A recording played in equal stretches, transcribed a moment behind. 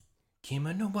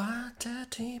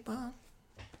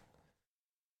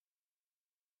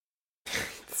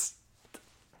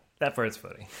That part's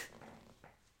funny.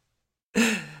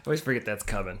 I always forget that's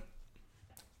coming.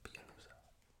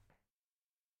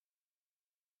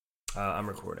 I'm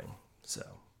recording, so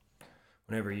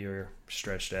whenever you're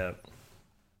stretched out.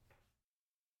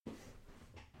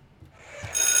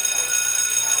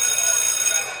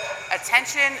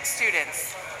 Attention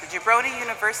students, the Jabroni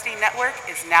University Network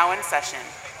is now in session.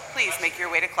 Please make your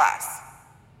way to class.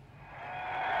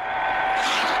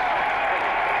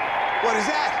 What is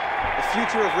that? The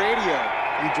future of radio,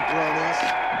 you jabronis.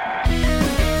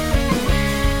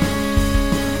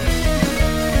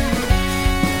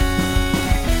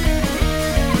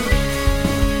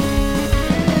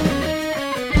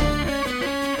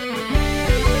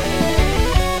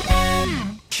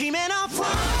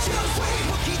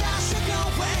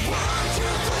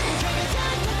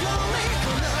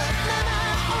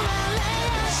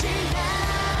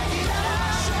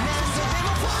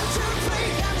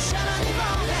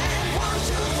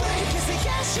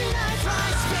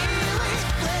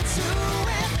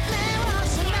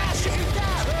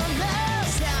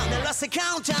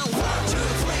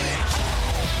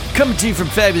 Coming to you from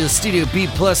fabulous Studio B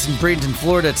Plus in Bradenton,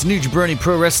 Florida, it's New Jabroni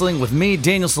Pro Wrestling with me,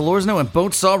 Daniel Solorzano, and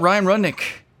Bonesaw Ryan Rudnick.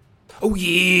 Oh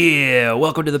yeah!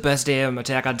 Welcome to the best damn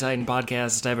Attack on Titan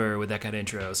podcast ever with that kind of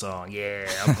intro song. Yeah,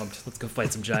 I'm pumped. Let's go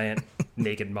fight some giant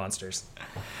naked monsters.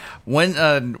 When's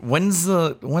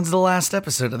the last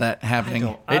episode of that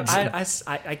happening? I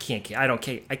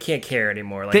can't care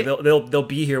anymore. Like they'll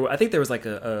be here. I think there was like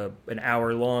an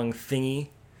hour long thingy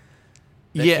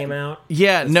that came out.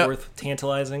 Yeah, that's worth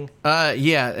tantalizing.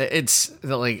 It's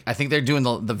like I think they're doing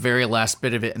the very last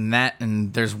bit of it,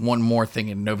 and there's one more thing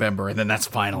in November, and then that's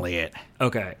finally it.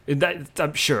 Okay,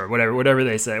 I'm sure. Whatever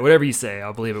they say, whatever you say,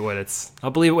 I'll believe it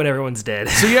I'll believe it when everyone's dead.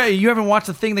 So yeah, you haven't watched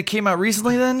the thing that came out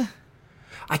recently, then?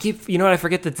 I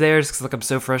forget that there's because like I'm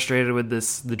so frustrated with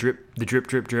the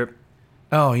drip.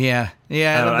 Oh yeah.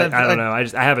 I don't know. I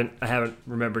haven't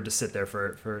remembered to sit there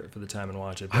for the time and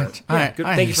watch it. But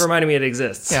thank you for reminding me it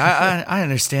exists. Yeah, I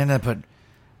understand that, but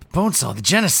Bonesaw, the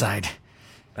genocide.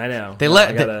 I know. They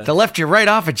left you right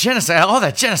off at genocide. All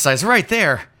that genocide's right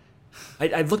there.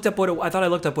 I looked up I thought I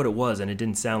looked up what it was, and it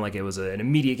didn't sound like it was an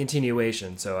immediate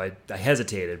continuation. So I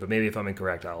hesitated, but maybe if I'm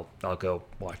incorrect, I'll go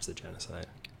watch the genocide.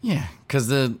 Yeah, because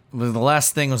the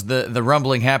last thing was the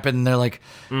rumbling happened, and they're like,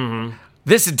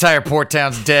 this entire port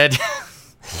town's dead.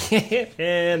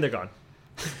 And they're gone.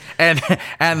 And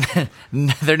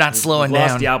they're not slowing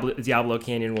down. Diablo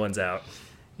Canyon 1's out.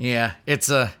 Yeah, it's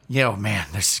man,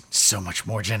 there's so much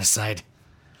more genocide.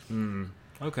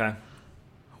 Okay.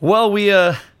 Well, we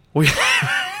made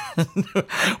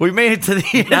it to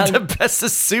the end of Best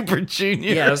of Super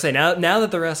Junior. Yeah, I was saying now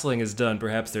that the wrestling is done,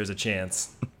 perhaps there's a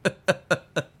chance.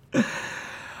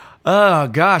 Oh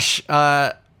gosh,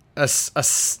 it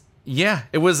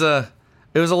was a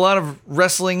lot of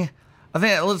wrestling. I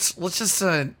think let's just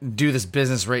do this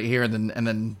business right here and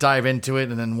then dive into it,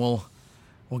 and then we'll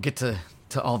get to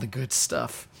all the good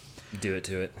stuff. Do it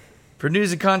to it. For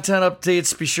news and content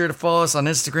updates, be sure to follow us on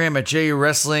Instagram at JU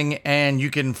Wrestling, and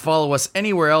you can follow us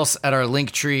anywhere else at our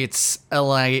link tree. It's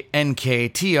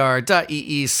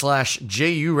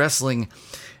linktr.ee/JU Wrestling.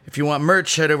 If you want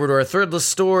merch, head over to our Threadless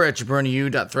store at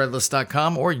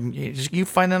jabroniu.threadless.com, or you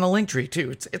find it on a link tree too.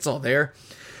 It's all there.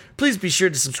 Please be sure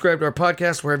to subscribe to our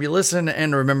podcast wherever you listen,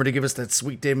 and remember to give us that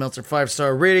sweet Dave Meltzer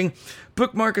 5-star rating.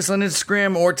 Bookmark us on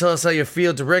Instagram, or tell us how you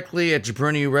feel directly at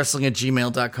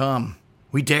jabroniuwrestling@gmail.com.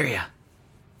 We dare ya.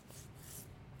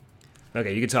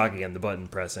 Okay, you can talk again. The button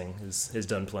pressing is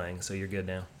done playing, so you're good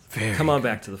now. Come on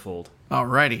back to the fold.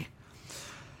 Alrighty.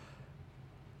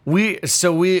 We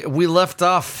left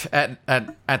off at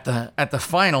the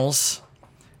finals.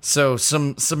 So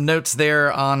some notes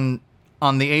there on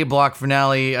the A block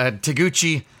finale.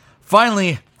 Taguchi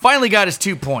finally got his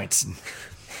 2 points.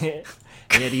 He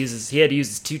had to use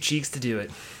his two cheeks to do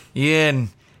it. Yeah, and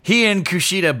he and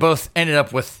Kushida both ended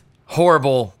up with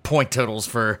horrible point totals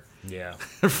for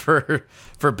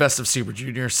Best of Super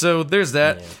Junior. So there's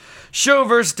that. Yeah. Sho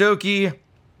versus Doki.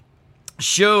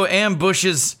 Sho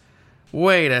ambushes.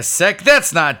 Wait a sec,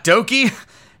 that's not Doki.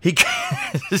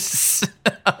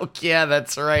 Oh yeah,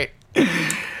 that's right.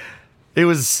 It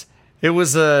was not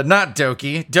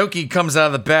Doki. Doki comes out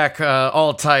of the back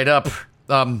all tied up.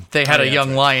 They had a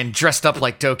young lion dressed up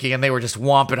like Doki, and they were just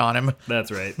whomping on him. That's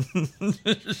right.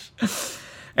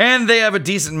 And they have a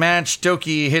decent match.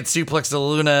 Doki hits suplex to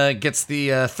Luna, gets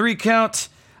the 3 count.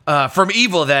 From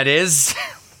Evil, that is.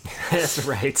 That's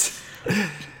right.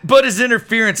 But his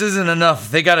interference isn't enough.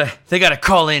 They gotta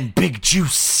call in Big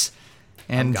Juice.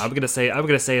 And I'm gonna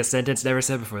say a sentence never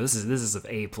said before. This is an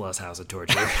A+ House of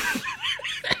Torture.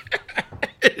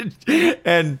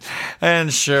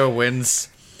 and show wins.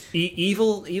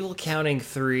 Evil Counting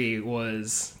 3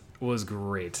 was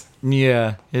great.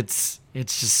 Yeah, it's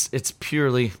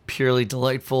purely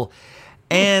delightful.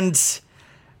 And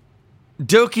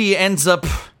Doki ends up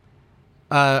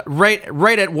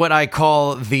right at what I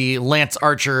call the Lance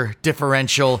Archer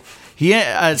differential. He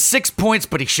had 6 points,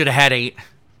 but he should have had 8.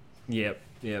 Yep.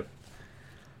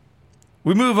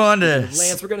 We move on to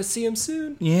Lance. We're gonna see him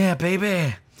soon. Yeah,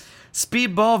 baby.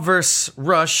 Speedball versus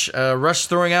Rush. Rush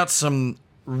throwing out some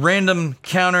random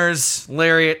counters,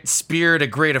 lariat, spear to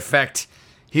great effect.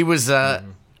 He was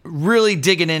really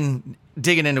digging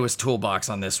into his toolbox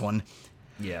on this one.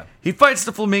 Yeah. He fights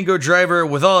the Flamingo Driver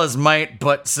with all his might,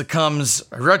 but succumbs.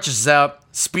 Rushes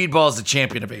out. Speedball is the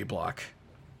champion of A Block.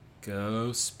 Go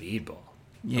Speedball.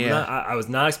 Yeah. I was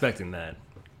not expecting that.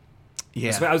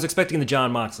 Yeah. I was expecting the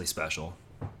John Moxley special.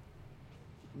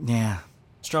 Yeah.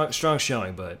 Strong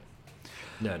showing, but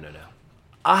no.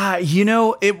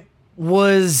 It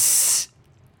was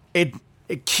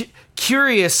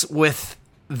curious with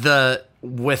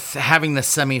having the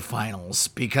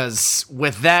semifinals, because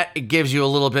with that it gives you a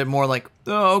little bit more like,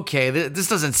 oh, okay, this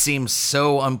doesn't seem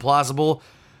so unplausible.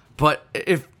 But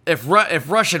if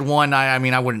Rush had won, I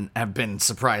mean I wouldn't have been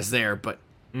surprised there. But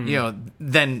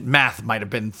then math might have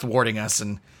been thwarting us,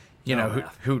 and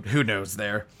who knows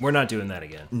there. We're not doing that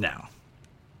again. No.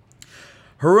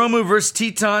 Hiromu versus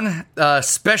Teton,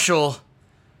 special.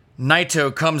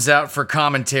 Naito comes out for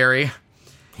commentary,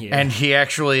 and he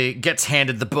actually gets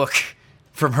handed the book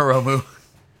from Hiromu.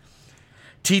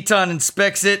 Teton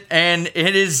inspects it, and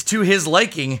it is to his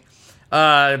liking,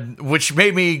 which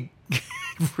made me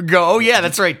go, oh yeah,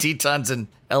 that's right, Teton's in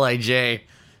LIJ.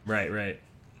 Right.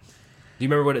 Do you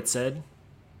remember what it said?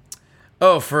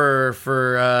 Oh,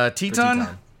 for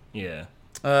Teton? Yeah.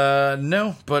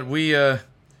 No, but we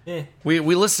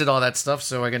listed all that stuff,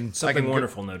 so I can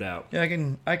wonderful, no doubt.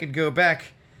 Yeah, I could go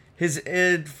back. His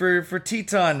for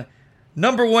Teton,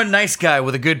 number 1 nice guy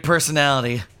with a good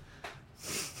personality.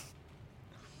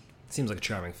 Seems like a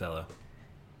charming fellow.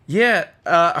 Yeah,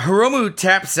 Hiromu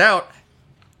taps out,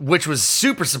 which was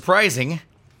super surprising,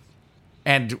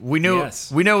 and we knew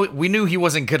he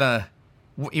wasn't gonna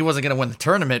win the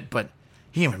tournament, but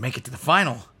he didn't even make it to the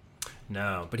final.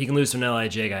 No, but he can lose to an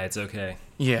LIJ guy. It's okay.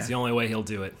 Yeah. It's the only way he'll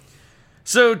do it.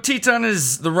 So Teton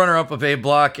is the runner-up of A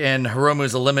Block, and Hiromu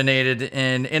is eliminated.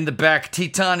 And in the back,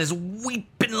 Teton is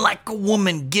weeping like a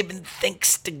woman, giving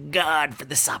thanks to God for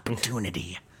this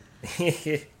opportunity.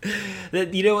 You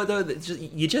know what, though?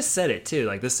 You just said it, too.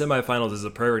 Like, this semifinals is a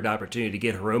perfect opportunity to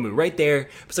get Hiromu right there.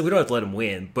 So we don't have to let him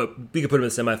win, but we can put him in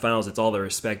the semifinals. It's all the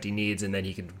respect he needs, and then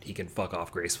he can fuck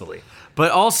off gracefully.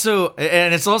 But also,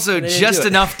 and it's also just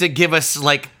enough to give us,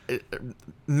 like,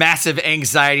 massive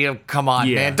anxiety of, come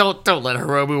on, man, don't let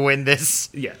Hiromu win this.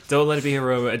 Yeah, don't let it be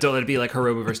Hiromu. Don't let it be like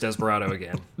Hiromu versus Desperado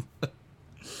again.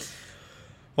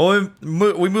 Well,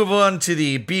 we move on to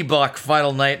the B Block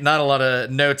final night. Not a lot of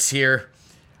notes here,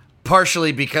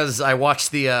 partially because I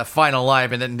watched the final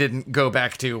live and then didn't go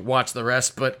back to watch the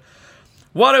rest. But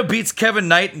Watto beats Kevin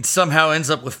Knight and somehow ends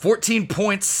up with 14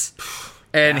 points,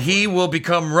 and he will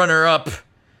become runner-up.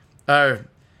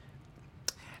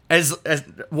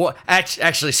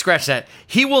 Actually, scratch that.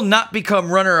 He will not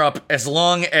become runner-up as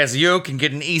long as Yo can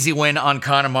get an easy win on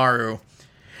Kanemaru.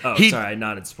 Oh, sorry, I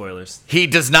nodded spoilers. He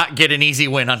does not get an easy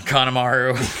win on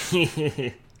Kanemaru.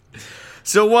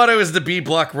 So Watto is the B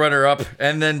Block runner-up,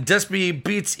 and then Despy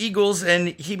beats Eagles, and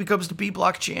he becomes the B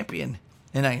Block champion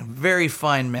in a very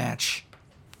fine match.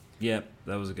 Yep,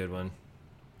 that was a good one.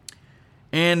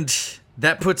 And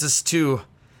that puts us to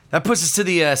the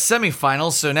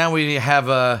semifinals. So now we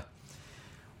have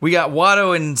we got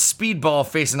Watto and Speedball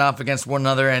facing off against one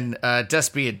another, and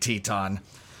Despy and Teton.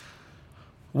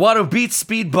 Watto beats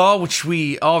Speedball, which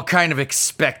we all kind of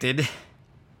expected.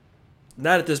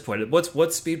 Not at this point. What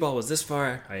Speedball was this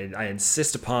far? I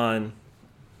insist upon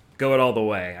go it all the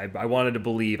way. I wanted to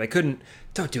believe. I couldn't.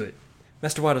 Don't do it.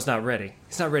 Master Watto's not ready.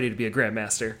 He's not ready to be a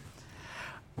Grandmaster.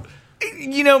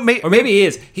 You know, or maybe he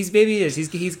is. Maybe he is.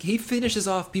 He finishes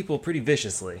off people pretty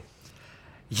viciously.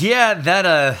 Yeah,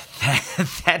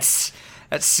 that's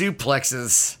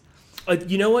suplexes.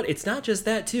 You know what? It's not just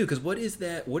that too. Because what is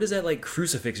that? What is that like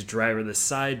crucifix driver? The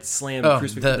side slam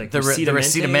crucifix. The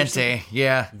Recitamente.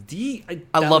 Yeah,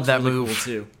 I love that really move cool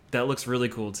too. That looks really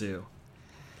cool too.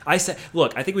 I said,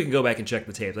 look, I think we can go back and check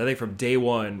the tapes. I think from day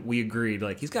one we agreed,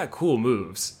 like, he's got cool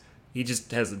moves. He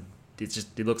just has it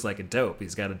looks like a dope.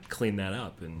 He's got to clean that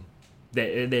up, and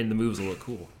then the moves will look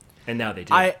cool. And now they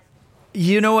do.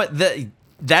 You know what?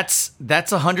 That's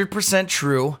 100%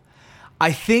 true.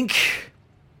 I think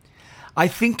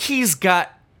he's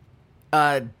got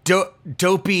a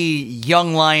dopey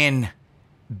young lion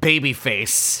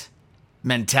babyface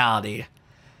mentality.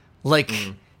 Like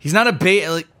he's not a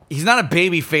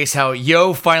baby face. How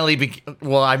Yo finally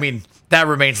well, I mean that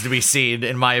remains to be seen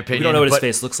in my opinion. We don't know what his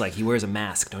face looks like. He wears a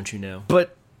mask, don't you know?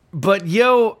 But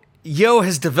Yo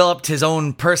has developed his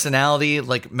own personality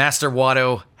like Master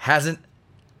Watto hasn't.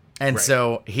 And right.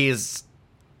 So he's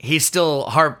still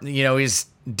he's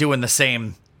doing the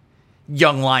same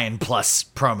young lion plus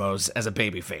promos as a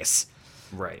babyface.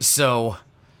 Right. So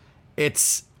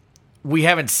we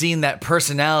haven't seen that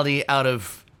personality out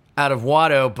of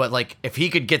Watto, but like if he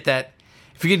could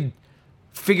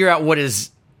figure out what his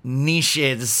niche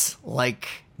is, like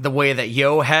the way that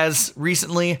Yo has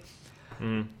recently,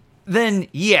 then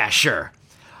yeah, sure.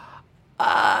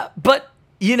 But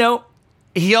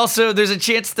he also, there's a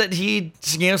chance that he,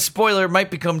 spoiler, might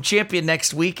become champion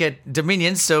next week at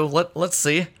Dominion, so let's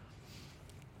see.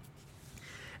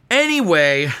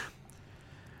 Anyway,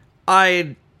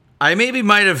 I maybe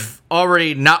might have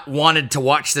already not wanted to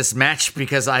watch this match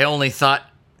because I only thought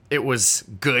it was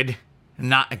good,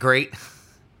 not great.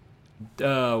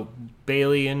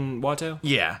 Bailey and Watto?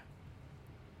 Yeah.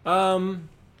 I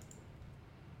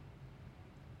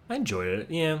enjoyed it,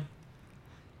 yeah.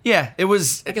 Yeah, it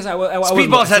was. I guess I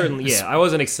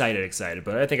wasn't excited,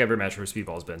 but I think every match for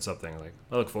Speedball has been something like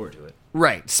I look forward to it.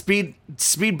 Right,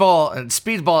 Speedball's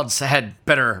had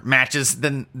better matches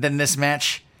than this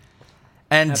match,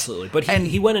 and absolutely. But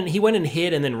he went and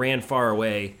hid and then ran far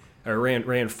away or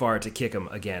ran far to kick him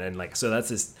again, and like so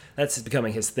that's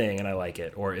becoming his thing, and I like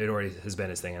it, or it already has been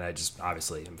his thing, and I just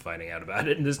obviously am finding out about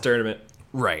it in this tournament.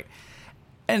 Right.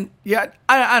 And yeah,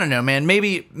 I don't know, man.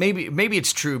 Maybe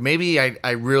it's true. Maybe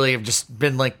I really have just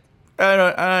been like,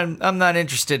 I'm not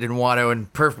interested in Watto,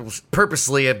 and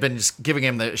purposely I've been just giving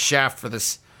him the shaft for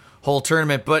this whole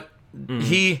tournament. But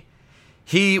he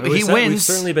wins. We've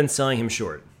certainly been selling him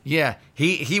short. Yeah,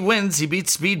 he wins. He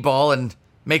beats Speedball and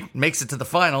makes it to the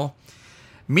final.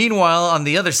 Meanwhile, on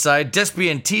the other side,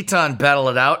 Despy and Teton battle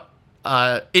it out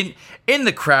in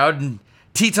the crowd, and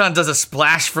Teton does a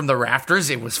splash from the rafters.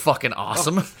 It was fucking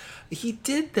awesome. Oh, he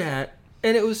did that,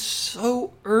 and it was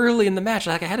so early in the match.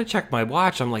 Like I had to check my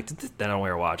watch. I'm like, I don't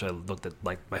wear a watch. I looked at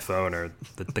like my phone or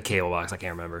the cable box. I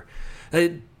can't remember.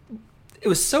 It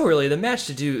was so early in the match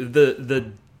to do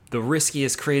the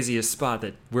riskiest, craziest spot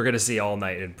that we're gonna see all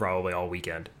night and probably all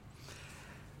weekend.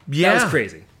 Yeah, that was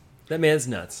crazy. That man's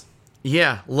nuts.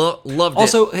 Yeah, loved it.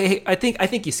 Also, hey, I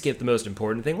think you skipped the most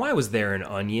important thing. Why was there an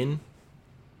onion?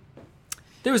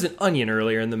 There was an onion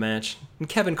earlier in the match, and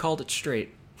Kevin called it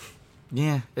straight.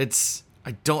 Yeah,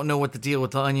 I don't know what the deal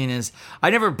with the onion is. I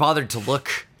never bothered to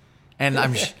look, and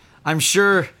I'm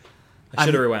sure I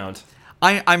should have rewound.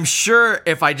 I'm sure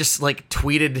if I just like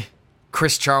tweeted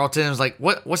Chris Charlton and was like,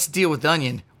 "What's the deal with the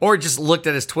onion?" or just looked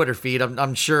at his Twitter feed,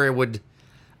 I'm sure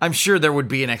there would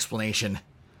be an explanation.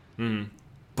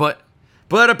 But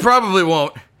I probably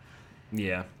won't.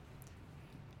 Yeah.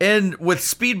 And with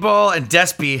Speedball and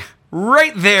Despy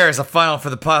right there as a final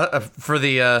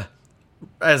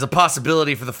as a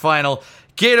possibility for the final,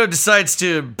 Gato decides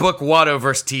to book Watto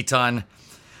versus Teton,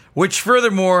 which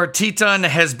furthermore, Teton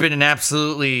has been an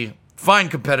absolutely fine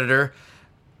competitor.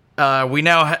 We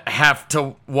now have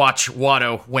to watch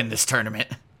Watto win this tournament.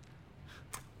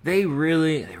 They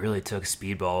really took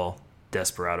Speedball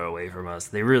Desperado away from us.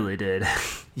 They really did.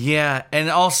 Yeah, and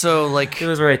also like it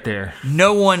was right there.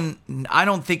 I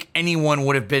don't think anyone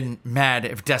would have been mad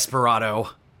if Desperado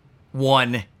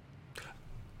won.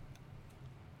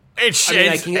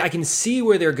 I can see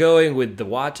where they're going with the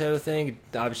Watto thing.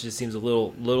 It obviously seems a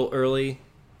little early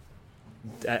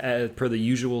per the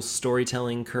usual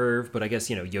storytelling curve, but I guess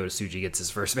Yota Tsuji gets his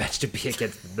first match to be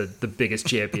against the biggest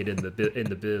champion in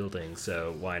the building,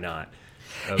 so why not?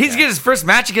 Okay. He's getting his first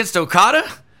match against Okada?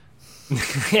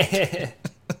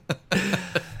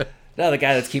 No, the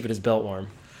guy that's keeping his belt warm.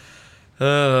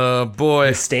 Oh,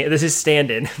 boy. This is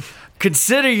stand-in.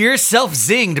 Consider yourself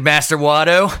zinged, Master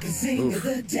Watto. Zing of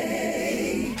the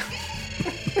day.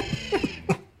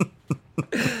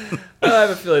 I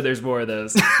have a feeling there's more of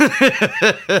those.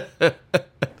 I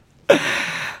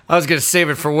was going to save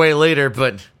it for way later,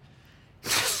 but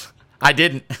I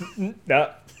didn't.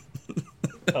 No.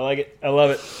 I like it. I love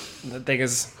it. That thing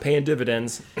is paying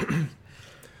dividends.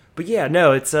 But yeah,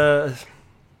 no, it's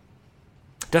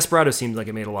Desperado seemed like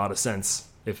it made a lot of sense.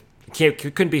 If it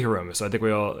couldn't be Hiromu, so I think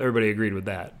everybody agreed with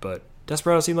that. But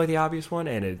Desperado seemed like the obvious one,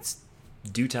 and it's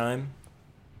due time.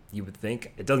 You would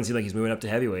think it doesn't seem like he's moving up to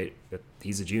heavyweight. But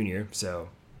he's a junior, so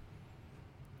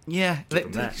Yeah,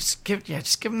 that. just give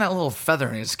him that little feather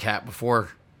in his cap before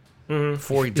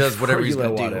he does whatever he's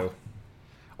going to do.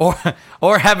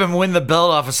 Or have him win the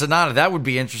belt off of Sonata. That would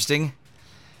be interesting.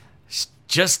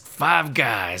 Just 5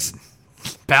 guys.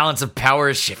 Balance of power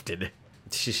is shifted.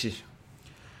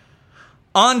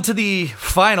 On to the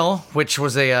final, which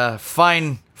was a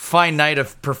fine night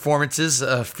of performances.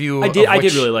 A few. I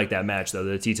did really like that match though,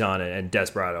 the Teton and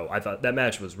Desperado. I thought that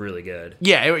match was really good.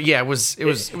 Yeah, it was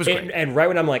great. And right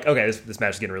when I'm like, okay, this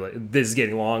match is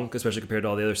getting long, especially compared to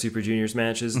all the other Super Juniors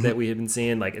matches that we had been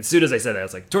seeing. Like as soon as I said that, I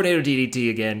was like, Tornado DDT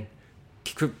again.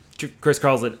 Chris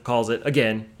calls it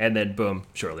again, and then boom,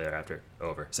 shortly thereafter,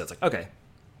 over. So it's like, okay,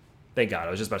 thank God.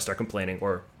 I was just about to start complaining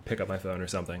or pick up my phone or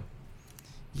something.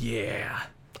 Yeah,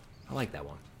 I like that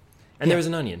one. And there was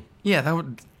an onion. Yeah,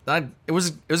 it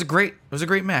was a great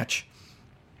match.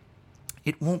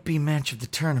 It won't be match of the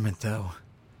tournament though.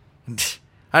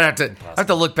 I have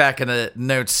to look back in the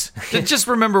notes. Just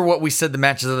remember what we said the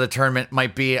matches of the tournament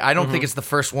might be. I don't think it's the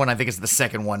first one. I think it's the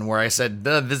second one where I said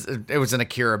it was an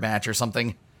Akira match or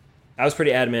something. I was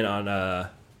pretty adamant on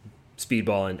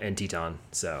Speedball and Teton,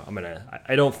 so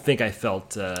I don't think I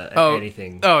felt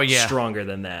anything stronger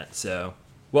than that. So,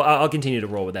 well, I'll continue to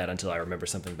roll with that until I remember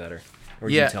something better, or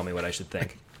you tell me what I should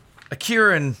think.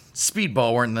 Akira and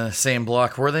Speedball weren't in the same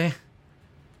block, were they?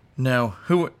 No.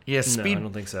 Who? Yeah, No, I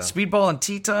don't think so. Speedball and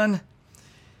Teton.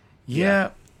 Yeah.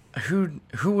 Who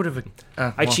would have?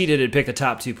 I cheated and picked the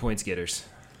top 2 points getters.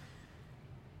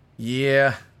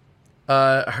 Yeah.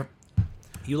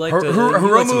 You liked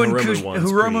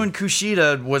Hiromu and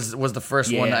Kushida was the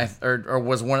first one, or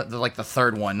was one the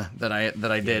third one that I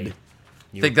did.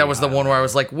 I think that was the one where I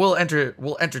was like, we'll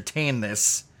entertain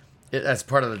this as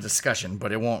part of the discussion,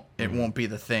 but it won't be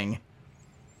the thing.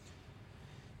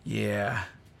 Yeah.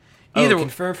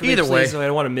 Confirm for me, either please, way, so I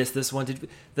don't want to miss this one. Did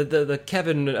the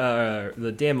Kevin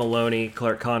the Dan Maloney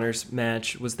Clark Connors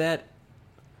match was that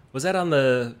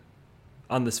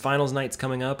on this finals nights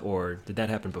coming up, or did that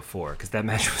happen before? Because that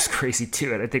match was crazy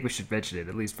too, and I think we should mention it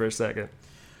at least for a second.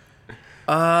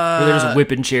 Were they just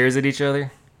whipping chairs at each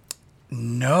other?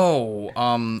 No,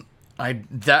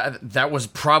 that was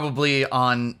probably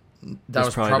on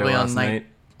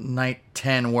night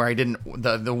 10 where I didn't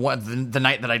the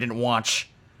night that I didn't watch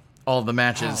all of the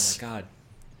matches. Oh my God.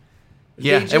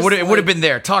 Yeah, it would have been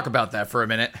there. Talk about that for a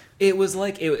minute. It was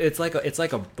like it's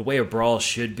like the way a brawl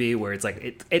should be, where it's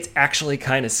like it's actually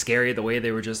kind of scary the way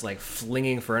they were just like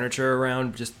flinging furniture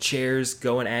around, just chairs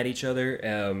going at each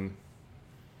other.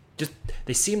 Just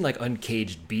they seemed like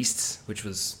uncaged beasts, which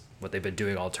was what they've been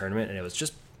doing all tournament, and it was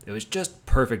just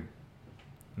perfect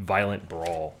violent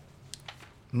brawl.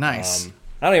 Nice.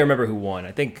 I don't even remember who won.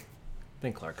 I think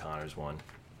Clark Connors won.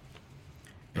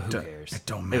 But who cares? It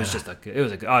don't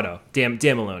matter. Dan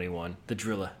Maloney won, the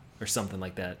Drilla or something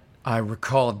like that. I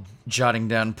recall jotting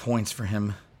down points for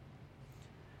him.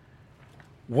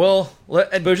 Well, but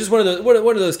it's just one of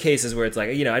those cases where it's like,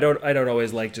 I don't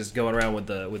always like just going around with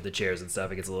the chairs and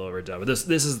stuff. It gets a little overdone. But this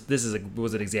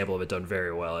was an example of it done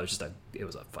very well. It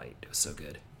was a fight. It was so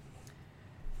good.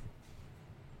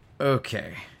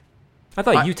 Okay. I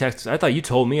thought you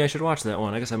told me I should watch that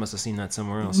one. I guess I must have seen that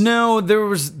somewhere else. No, there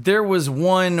was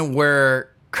one where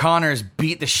Connors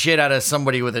beat the shit out of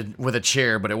somebody with a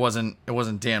chair, but it wasn't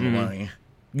Dan Maloney.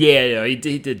 Yeah, he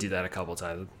did do that a couple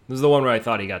times. This is the one where I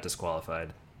thought he got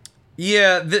disqualified.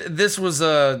 Yeah, this was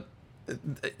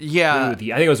yeah. I think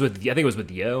it was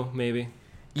with Yo, maybe.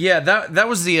 Yeah, that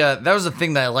was the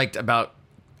thing that I liked about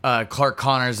Clark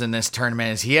Connors in this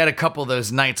tournament is he had a couple of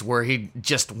those nights where he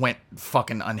just went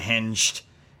fucking unhinged,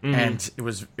 and it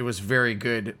was very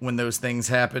good when those things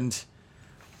happened.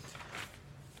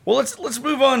 Well, let's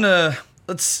move on to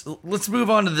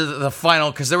the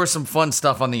final, because there was some fun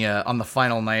stuff on the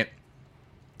final night.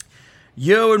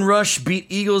 Yo and Rush beat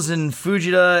Eagles and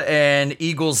Fujita, and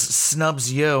Eagles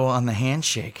snubs Yo on the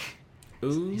handshake.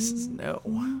 Ooh. He says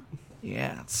no.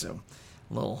 Yeah, so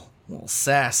little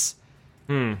sass.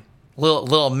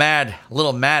 Little mad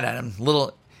at him.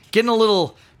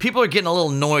 People are getting a little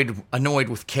annoyed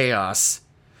with chaos.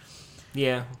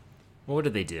 Yeah. Well, what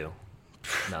did they do?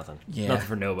 Nothing. Yeah. Nothing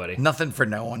for nobody. Nothing for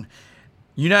no one.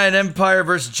 United Empire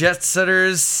versus Jet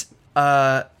Setters,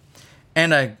 and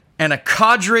a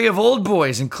cadre of old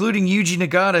boys, including Yuji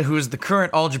Nagata, who is the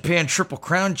current All Japan Triple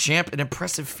Crown champ, an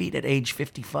impressive feat at age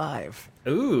 55.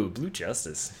 Ooh, Blue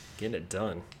Justice. Getting it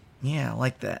done. Yeah, I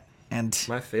like that. And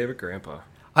my favorite grandpa.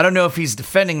 I don't know if he's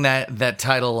defending that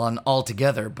title on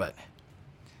Altogether, but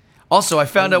also I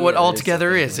found out what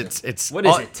Altogether is. It's what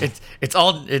is it?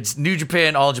 It's New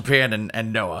Japan, All Japan,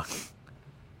 and Noah.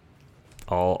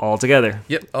 All together.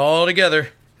 Yep, all together.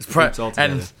 All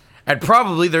together. And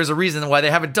probably there's a reason why they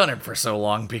haven't done it for so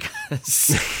long,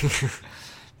 because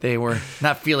they were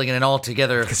not feeling in an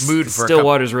altogether mood for Still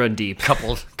waters run deep.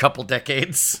 couple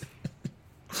decades.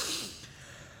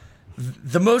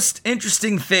 The most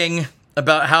interesting thing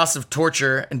about House of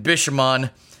Torture and Bishamon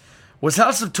was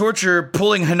House of Torture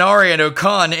pulling Hanari and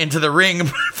Okan into the ring,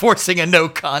 forcing a no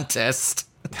contest.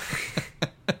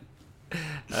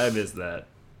 I missed that.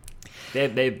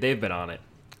 They've been on it.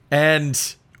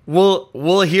 And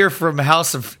we'll hear from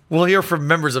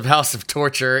members of House of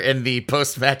Torture in the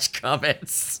post-match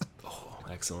comments. Oh,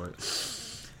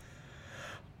 excellent.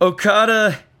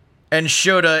 Okada and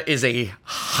Shota is a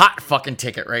hot fucking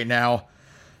ticket right now.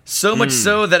 So much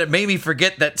so that it made me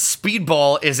forget that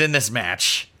Speedball is in this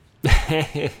match.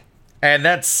 And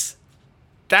that's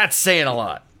saying a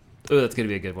lot. Oh, that's going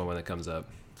to be a good one when it comes up.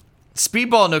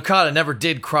 Speedball and Okada never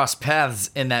did cross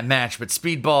paths in that match, but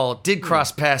Speedball did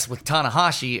cross paths with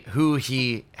Tanahashi, who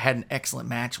he had an excellent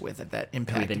match with at that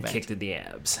Impact Who then event. kicked in the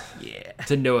abs. Yeah.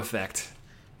 To no effect.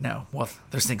 No, well,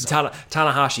 there's things...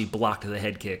 Tanahashi blocked the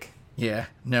head kick. Yeah,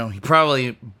 no, he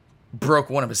probably broke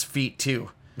one of his feet, too.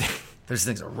 Those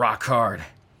things are rock hard.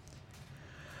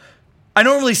 I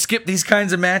normally skip these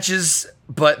kinds of matches,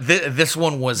 but this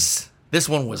one was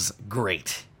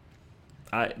great.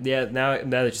 Yeah, now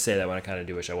that you say that one, I kind of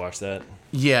do wish I watched that.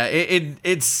 Yeah,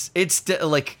 it's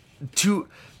like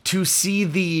to see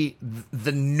the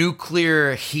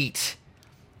nuclear heat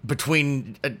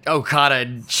between Okada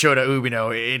and Shota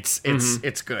Umino.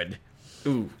 It's good.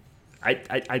 Ooh,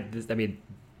 I mean,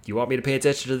 you want me to pay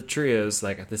attention to the trios?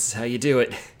 Like, this is how you do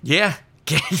it. Yeah.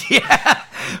 Yeah.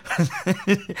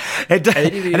 It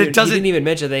didn't even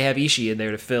mention they have Ishii in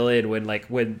there to fill in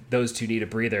when those two need a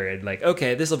breather, and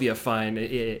okay, this will be a fine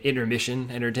intermission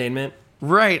entertainment.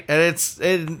 Right,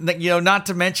 and not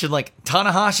to mention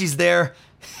Tanahashi's there.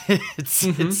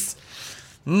 It's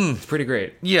pretty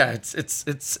great. Yeah,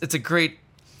 it's a great.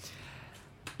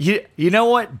 You know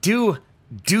what? Do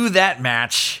that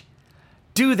match.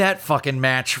 Do that fucking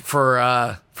match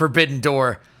for Forbidden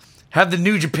Door. Have the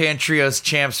New Japan Trios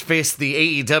champs face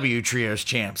the AEW Trios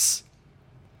champs.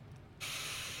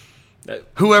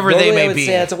 Whoever they may I would be.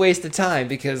 say that's a waste of time,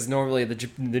 because normally the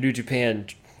New Japan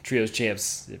Trios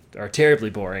champs are terribly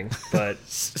boring. But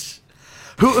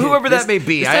whoever that may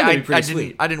be, I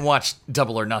didn't watch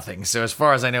Double or Nothing, so as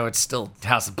far as I know, it's still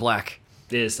House of Black.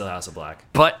 It is still House of Black.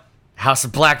 But House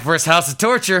of Black versus House of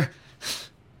Torture.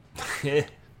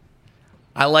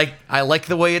 I like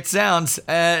the way it sounds,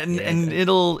 and it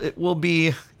will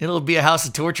be a House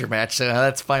of Torture match, so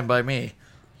that's fine by me.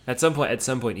 At some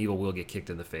point, Evil will get kicked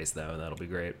in the face though, and that'll be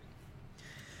great.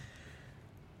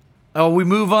 Oh, we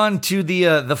move on to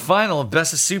the final of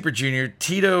Best of Super Junior,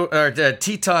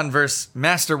 Teton versus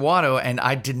Master Wato, and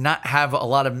I did not have a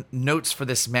lot of notes for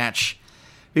this match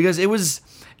because it was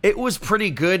pretty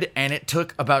good, and it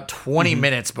took about 20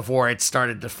 minutes before it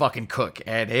started to fucking cook,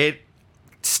 and it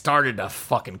started to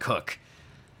fucking cook.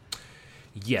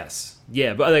 Yes.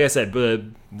 Yeah, but like I said,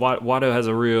 Wato has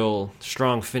a real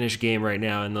strong finish game right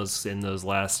now in those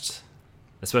last,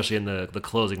 especially in the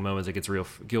closing moments. It gets real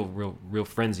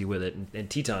frenzy with it, and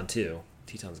Teton too.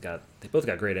 They both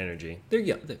got great energy. They're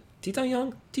young.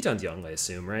 Teton's young, I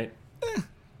assume, right? I'll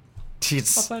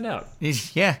find out.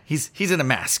 He's in a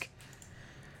mask.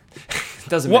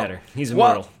 Doesn't matter. He's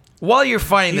immortal. While you're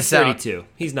finding He's this 32.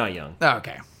 He's not young. out,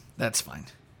 okay, that's fine.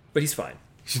 But he's fine.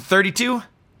 He's 32.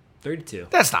 32.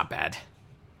 That's not bad.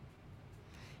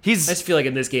 I just feel like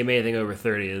in this game, anything over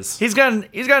 30 is. He's got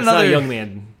another. Not a young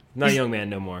man. Not a young man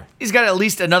no more. He's got at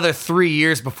least another 3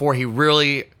 years before he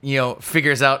really,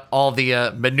 figures out all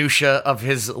the minutia of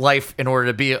his life in order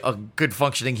to be a good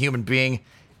functioning human being,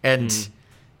 and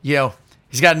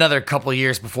he's got another couple of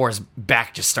years before his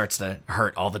back just starts to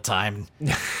hurt all the time.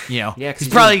 Yeah, because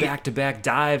he's probably back-to-back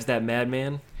dives. That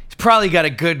madman. He's probably got a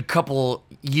good couple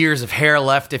years of hair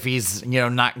left if he's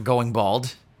not going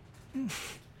bald.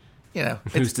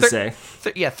 Who's to say?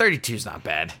 32 is not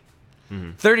bad.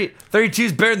 32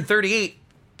 is better than 38.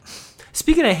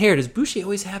 Speaking of hair, does Bushi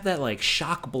always have that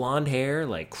shock blonde hair,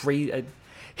 crazy?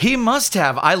 He must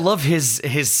have. I love his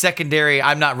secondary.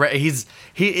 I'm not ready.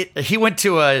 He went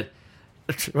to a.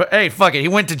 Hey, fuck it. He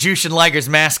went to Jushin Liger's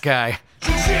Mask Guy.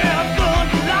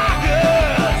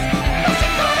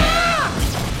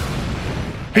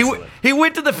 He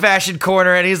went to the fashion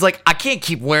corner and he's like, I can't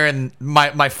keep wearing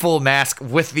my full mask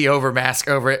with the over mask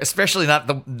over it, especially not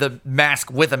the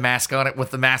mask with a mask on it,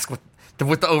 with the mask with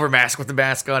the over mask with the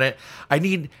mask on it. I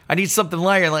need something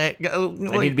lighter. I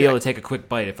need to be able to take a quick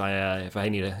bite if I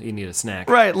need a snack.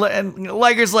 Right, and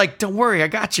Liger's like, don't worry, I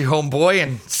got you, homeboy.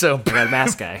 And so I got a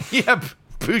mask guy. Yep,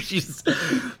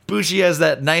 Bushi has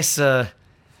that nice,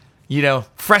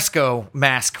 fresco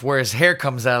mask where his hair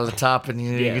comes out of the top and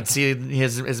you can see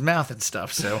his mouth and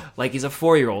stuff. So Like he's a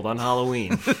 4-year-old on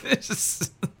Halloween.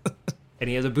 And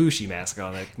he has a Bushi mask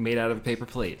on it, made out of a paper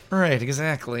plate. Right,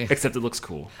 exactly. Except it looks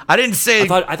cool. I didn't say...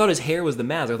 I thought his hair was the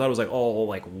mask. I thought it was like all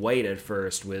like white at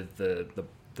first with the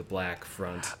black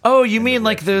front. Oh, you mean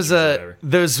like those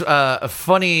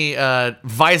funny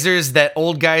visors that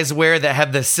old guys wear that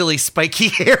have the silly spiky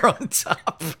hair on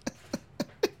top?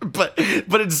 but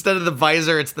instead of the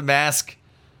visor, it's the mask.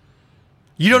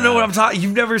 You don't know what I'm talking.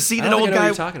 You've never seen an old guy. What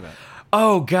you're talking about.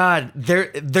 Oh God, they're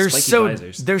Spiky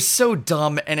visors. so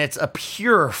dumb, and it's a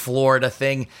pure Florida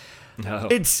thing. No.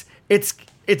 It's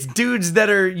dudes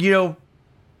that are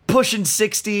pushing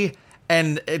 60.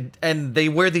 And they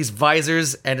wear these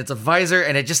visors, and it's a visor,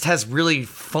 and it just has really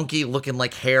funky looking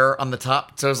like hair on the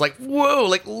top. So it's like, whoa,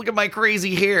 like look at my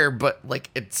crazy hair, but like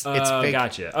it's fake.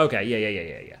 Gotcha. Okay,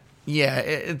 yeah. Yeah,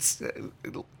 it's.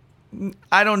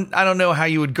 I don't know how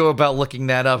you would go about looking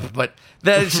that up, but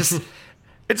that is just.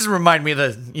 It just reminded me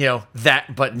of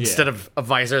that, but instead of a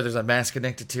visor, there's a mask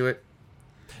connected to it.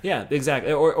 Yeah,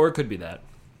 exactly. Or it could be that.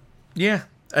 Yeah,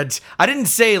 I didn't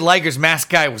say Liger's mask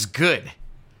guy was good.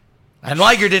 And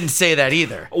Liger didn't say that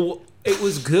either. Oh, it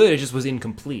was good. It just was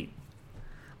incomplete.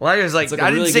 Liger's like I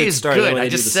didn't say it's good. I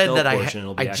just said that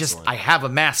I have a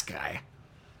mask guy.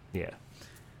 Yeah.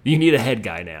 You need a head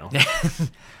guy now.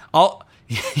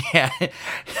 Yeah.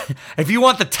 If you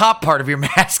want the top part of your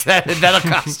mask, that'll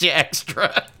cost you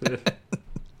extra. But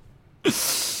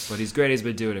he's great. He's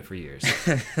been doing it for years.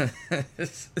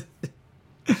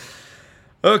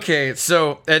 Okay,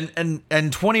 so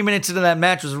and 20 minutes into that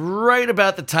match was right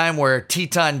about the time where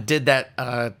Teton did that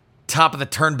top of the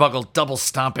turnbuckle double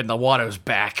stomp into Watto's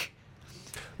back.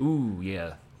 Ooh,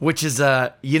 yeah. Which is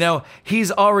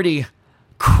he's already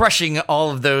crushing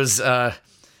all those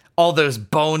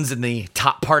bones in the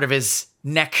top part of his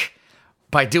neck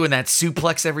by doing that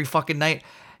suplex every fucking night.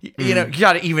 You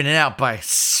got to even it out by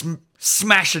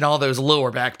smashing all those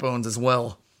lower back bones as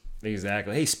well.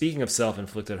 Exactly. Hey, speaking of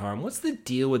self-inflicted harm, what's the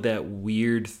deal with that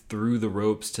weird through the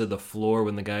ropes to the floor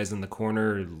when the guy's in the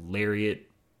corner lariat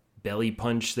belly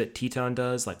punch that Teton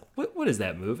does? Like, what is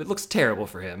that move? It looks terrible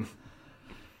for him.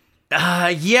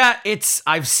 Yeah,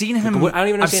 I've seen him. I don't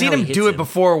even I've seen him do it him.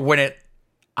 before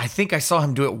I think I saw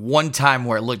him do it one time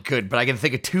where it looked good, but I can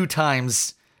think of 2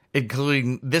 times,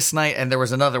 including this night, and there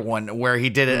was another one where he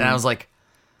did it, and I was like,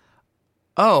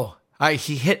 oh,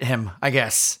 he hit him, I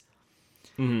guess.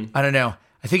 Mm-hmm. I don't know.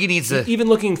 I think he needs to... Even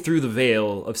looking through the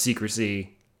veil of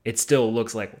secrecy, it still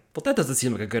looks like, well, that doesn't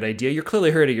seem like a good idea. You're clearly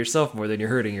hurting yourself more than you're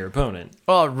hurting your opponent.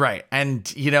 Oh, right. And,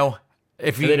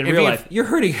 if you... in real life, you're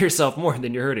hurting yourself more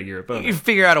than you're hurting your opponent. You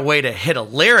figure out a way to hit a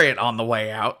lariat on the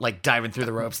way out, like diving through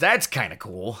the ropes. That's kind of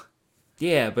cool.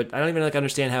 Yeah, but I don't even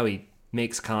understand how he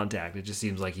makes contact. It just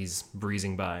seems like he's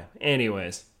breezing by.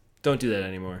 Anyways, don't do that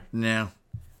anymore. No.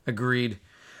 Agreed.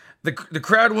 The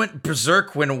crowd went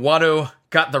berserk when Watto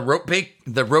got the rope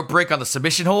break on the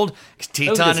submission hold.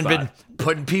 Teton had been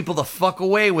putting people the fuck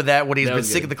away with that when he's been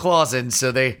sticking the claws in,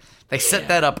 so they set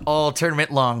that up all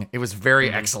tournament long. It was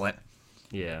very excellent.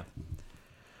 Yeah.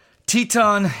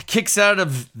 Teton kicks out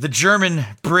of the German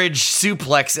bridge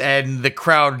suplex, and the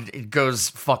crowd goes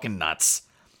fucking nuts.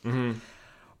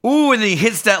 Mm-hmm. Ooh, and then he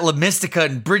hits that La Mystica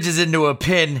and bridges into a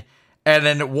pin, and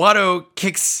then Watto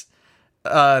kicks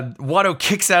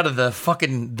out of the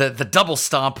fucking the double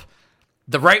stomp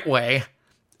the right way.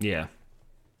 Yeah.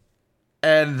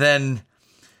 And then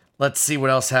let's see what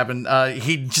else happened.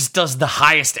 He just does the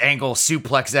highest angle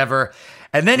suplex ever.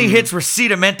 And then he hits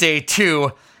Recidemente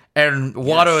too, and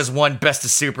Watto has won Best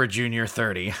of Super Junior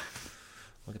 30.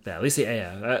 Look at that. At least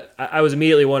I was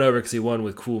immediately won over because he won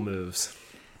with cool moves.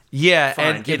 Yeah,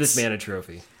 Fine, and give this man a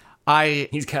trophy.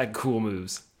 He's got cool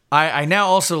moves. I now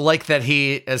also like that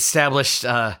he established,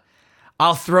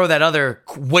 I'll throw that other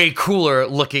way cooler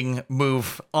looking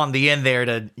move on the end there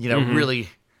to, really,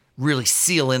 really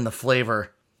seal in the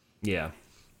flavor. Yeah.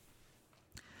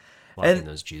 Locking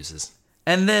those juices.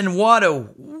 And then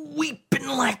Watto weeping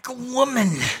like a woman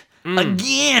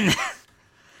again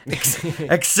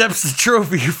accepts the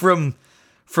trophy from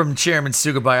Chairman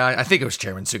Sugabayashi. I think it was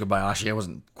Chairman Sugabayashi. I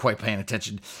wasn't quite paying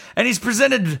attention. And he's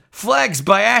presented flags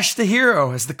by Ash the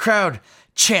Hero as the crowd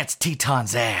chants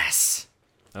Teton's ass.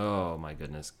 Oh my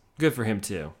goodness. Good for him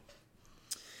too.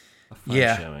 A fun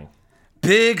showing.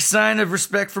 Big sign of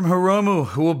respect from Hiromu,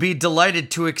 who will be delighted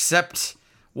to accept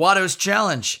Watto's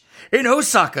challenge in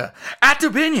Osaka at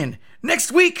Dominion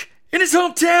next week in his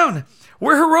hometown.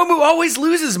 where Hiromu always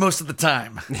loses most of the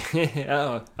time.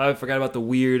 Oh, I forgot about the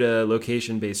weird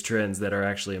location-based trends that are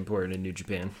actually important in New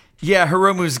Japan. Yeah,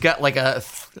 Hiromu's got like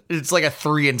it's like a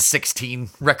 3-16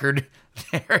 record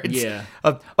there. It's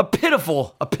a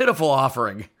pitiful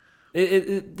offering.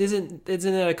 Isn't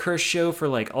it a cursed show for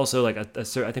like also like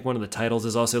I think one of the titles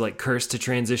is also like cursed to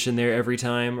transition there every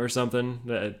time or something.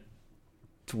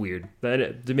 It's weird.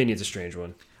 Dominion's a strange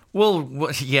one.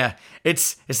 Well, yeah,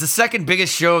 it's the second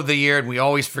biggest show of the year, and we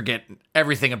always forget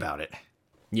everything about it.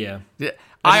 Yeah,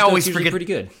 I always forget. Pretty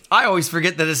good. I always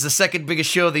forget that it's the second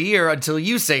biggest show of the year until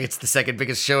you say it's the second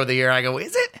biggest show of the year. And I go,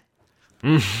 is it?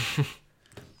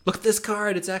 Look at this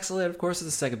card. It's excellent. Of course,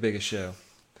 it's the second biggest show.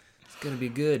 It's gonna be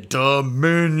good.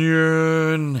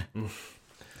 Dominion.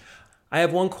 I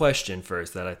have one question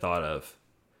first that I thought of.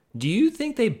 Do you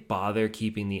think they bother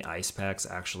keeping the ice packs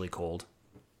actually cold?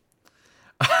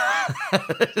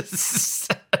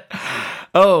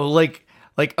 Oh, like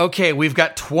okay, we've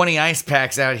got 20 ice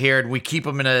packs out here, and we keep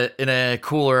them in a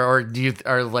cooler, or do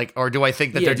I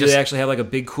think that do they're just they actually have like a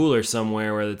big cooler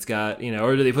somewhere where it's got,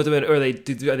 or do they put them in, or are they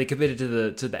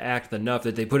committed to the act enough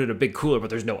that they put it in a big cooler, but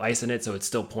there's no ice in it, so it's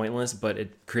still pointless, but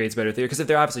it creates better theory? Because if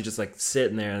they're obviously just like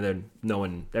sitting there and then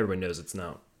everyone knows it's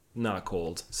not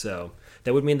cold, so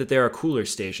that would mean that there are cooler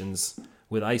stations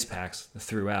with ice packs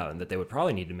throughout, and that they would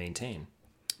probably need to maintain.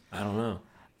 I don't know.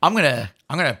 I'm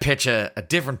gonna pitch a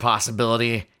different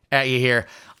possibility at you here.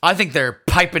 I think they're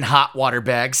piping hot water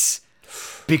bags,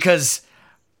 because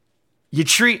you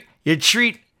treat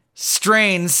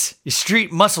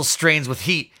muscle strains with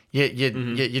heat.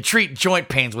 You treat joint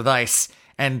pains with ice,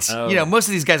 and most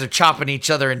of these guys are chopping each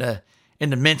other into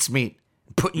mincemeat,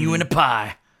 putting you in a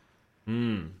pie.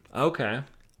 Okay.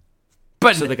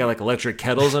 But so they got like electric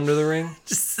kettles under the ring.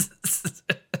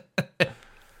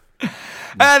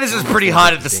 This is pretty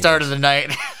hot at the start of the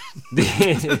night.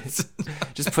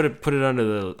 Just put it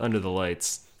under the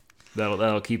lights.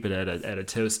 That'll keep it at a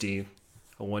toasty,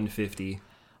 a 150.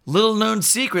 Little known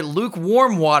secret: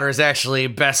 lukewarm water is actually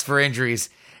best for injuries.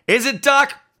 Is it,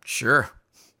 Doc? Sure.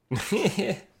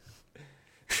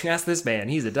 Ask this man.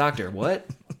 He's a doctor. What?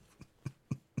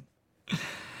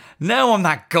 No, I'm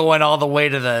not going all the way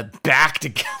to the back to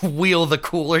wheel the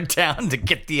cooler down to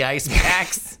get the ice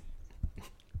packs.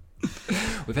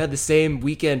 We've had the same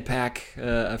weekend pack,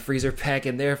 a freezer pack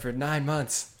in there for 9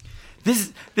 months.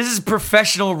 This is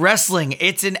professional wrestling.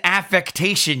 It's an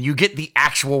affectation. You get the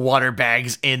actual water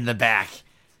bags in the back.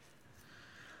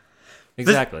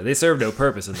 Exactly. They serve no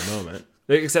purpose in the moment.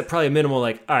 Except probably a minimal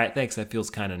like, all right, thanks, that feels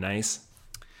kind of nice.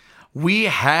 We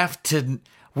have to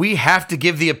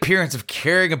give the appearance of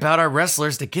caring about our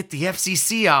wrestlers to get the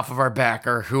FCC off of our back,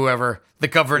 or whoever the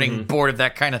governing board of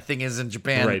that kind of thing is in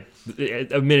Japan. Right.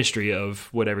 A ministry of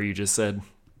whatever you just said.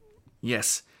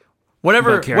 Yes.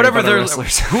 Whatever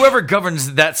whoever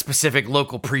governs that specific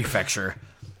local prefecture.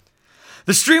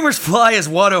 The streamers fly as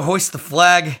Watto hoists the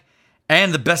flag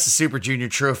and the Best of Super Junior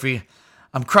trophy.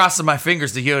 I'm crossing my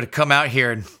fingers to Yo to come out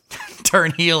here and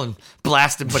turn heel and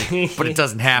blast him, but it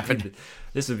doesn't happen.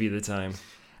 This would be the time.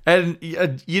 And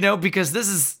because this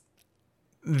is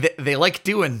they like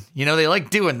doing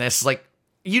this. Like,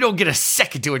 you don't get a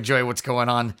second to enjoy what's going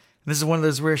on. This is one of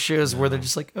those rare shows where they're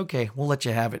just like, okay, we'll let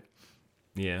you have it.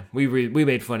 Yeah, we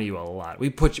made fun of you a lot.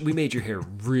 We made your hair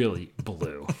really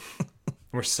blue.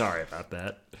 We're sorry about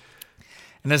that.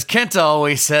 And as Kenta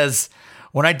always says,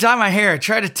 when I dye my hair, I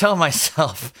try to tell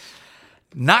myself,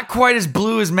 not quite as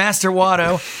blue as Master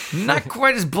Watto, not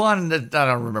quite as blonde. I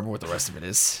don't remember what the rest of it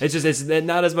is. It's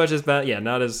not as much as not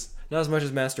as much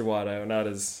as Master Watto, not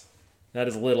as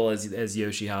little as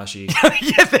Yoshihashi.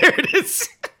 Yeah, there it is.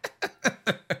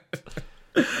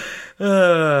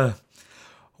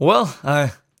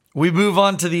 We move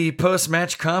on to the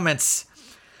post-match comments.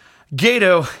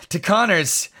 Gato to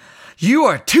Connors, you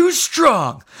are too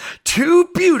strong, too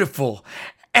beautiful,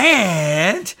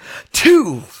 and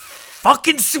too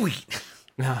fucking sweet.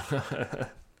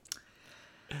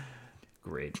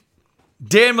 Great.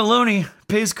 Dan Maloney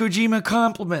pays Kojima a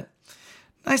compliment.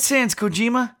 Nice hands,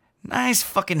 Kojima. Nice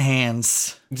fucking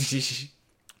hands. I just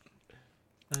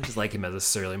like him as a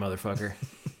surly motherfucker.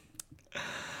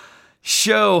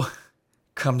 Show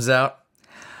comes out.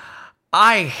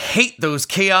 I hate those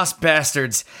chaos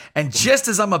bastards, and just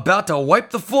as I'm about to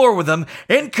wipe the floor with them,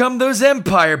 in come those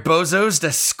Empire bozos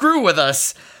to screw with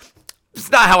us.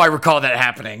 It's not how I recall that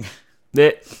happening.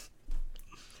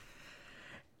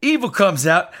 Evil comes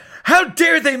out. How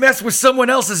dare they mess with someone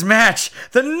else's match?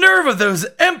 The nerve of those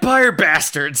Empire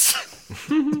bastards.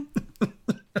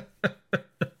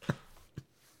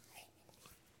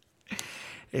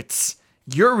 It's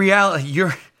your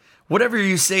reality. Whatever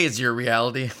you say is your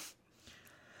reality.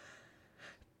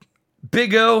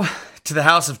 Big O to the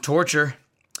House of Torture.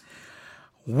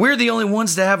 We're the only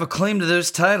ones to have a claim to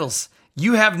those titles.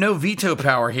 You have no veto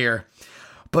power here.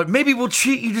 But maybe we'll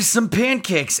treat you to some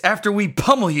pancakes after we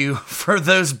pummel you for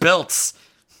those belts.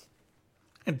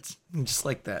 It's just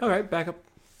like that. All right, back on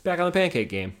the pancake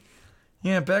game.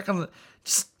 Yeah, back on the...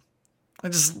 I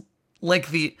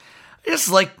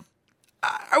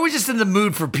was just in the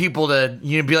mood for people to,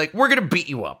 be like, we're going to beat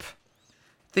you up.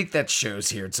 I think that shows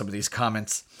here in some of these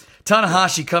comments.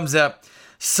 Tanahashi comes up.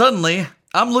 Suddenly,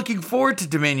 I'm looking forward to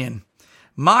Dominion.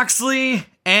 Moxley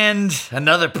and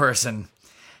another person.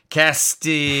 I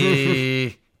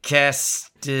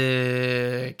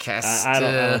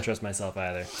don't trust myself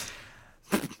either.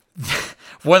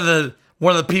 One of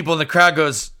the people in the crowd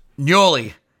goes,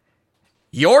 Nyoli.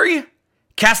 Yori?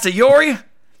 Castayori?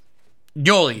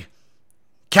 Nyoli.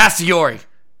 Castayori.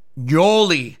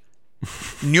 Yoli.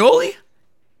 Nyoli?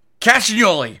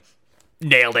 Castagnoli.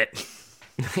 Nailed it.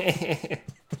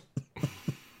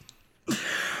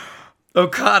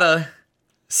 Okada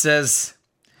says,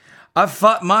 I've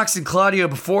fought Mox and Claudio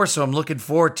before, so I'm looking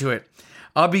forward to it.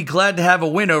 I'll be glad to have a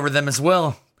win over them as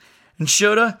well. And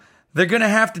Shota, they're going to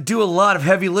have to do a lot of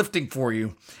heavy lifting for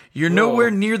you. You're nowhere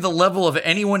near the level of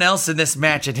anyone else in this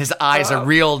match, and his eyes are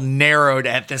real narrowed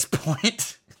at this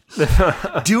point.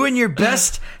 Doing your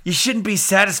best, you shouldn't be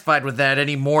satisfied with that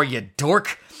anymore, you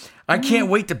dork. I can't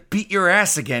wait to beat your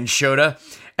ass again, Shota.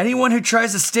 Anyone who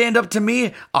tries to stand up to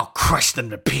me, I'll crush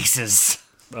them to pieces.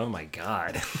 Oh my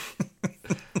god.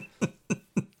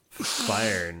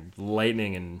 Fire and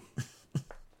lightning and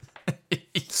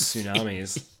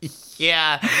tsunamis.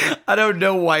 Yeah, I don't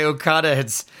know why Okada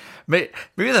has... Maybe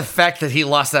the fact that he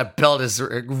lost that belt is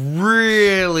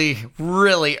really,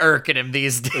 really irking him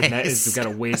these days. He's got to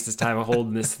waste his time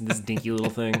holding this dinky little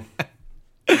thing.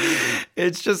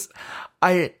 It's just...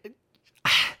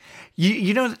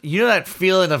 You know that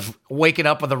feeling of waking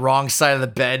up on the wrong side of the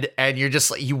bed and you're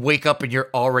just like, you wake up and you're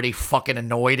already fucking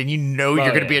annoyed and you're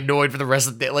going to be annoyed for the rest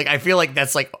of the day. Like, I feel like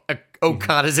that's like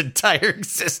Okada's entire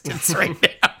existence right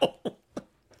now.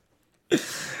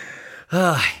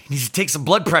 He needs to take some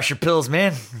blood pressure pills,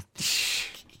 man.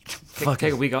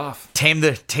 Take a week off. Tame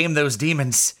those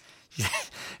demons.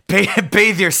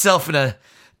 Bathe yourself in a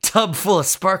tub full of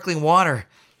sparkling water.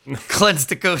 Cleanse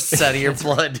the ghosts out of your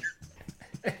blood.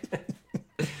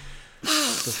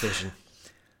 Sufficient.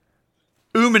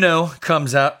 Umino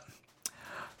comes out.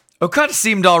 Okada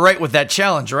seemed all right with that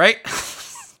challenge, right?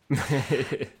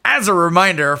 As a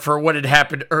reminder for what had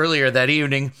happened earlier that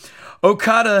evening,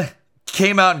 Okada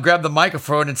came out and grabbed the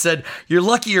microphone and said, "You're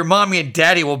lucky your mommy and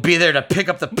daddy will be there to pick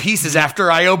up the pieces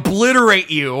after I obliterate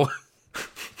you."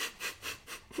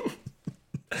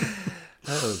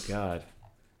 Oh, God.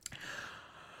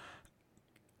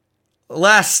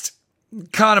 Last,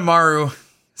 Kanemaru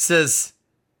says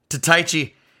to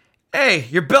Taichi, "Hey,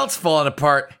 your belt's falling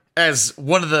apart," as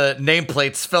one of the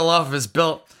nameplates fell off of his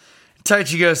belt.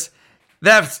 Taichi goes,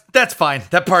 That's fine.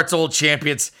 That part's old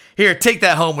champions. Here, take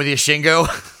that home with you, Shingo."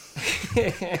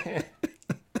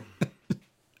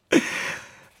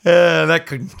 That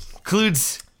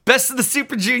concludes Best of the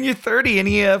Super Junior 30.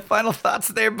 Any final thoughts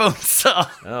there, Bonesaw?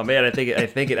 Oh man, I think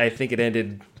it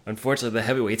ended. Unfortunately, the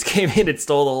heavyweights came in and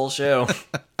stole the whole show.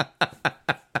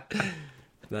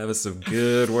 That was some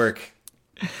good work.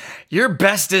 Your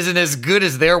best isn't as good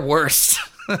as their worst.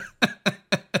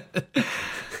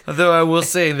 Although I will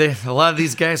say that a lot of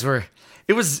these guys were.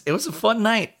 It was a fun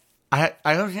night. I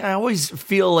always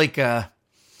feel like there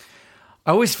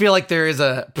is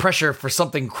a pressure for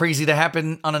something crazy to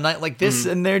happen on a night like this,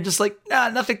 and they're just like, nah,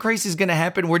 nothing crazy is gonna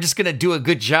happen. We're just gonna do a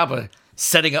good job of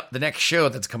setting up the next show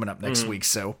that's coming up next week.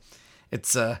 So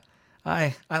it's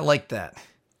I like that.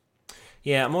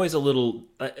 Yeah, I'm always a little.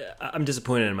 I'm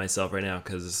disappointed in myself right now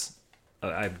because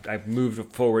I've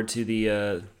moved forward to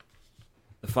the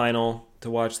final to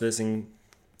watch this, and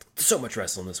so much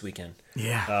wrestling this weekend.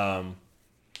 Yeah.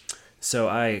 So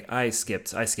I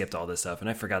skipped all this stuff, and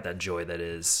I forgot that joy that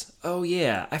is. Oh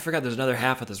yeah, I forgot there's another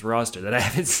half of this roster that I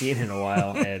haven't seen in a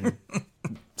while, and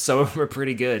some of them are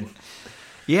pretty good.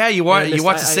 Yeah, you watch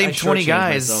the same 20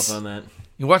 guys. Myself on that.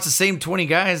 You watch the same 20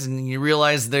 guys, and you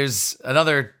realize there's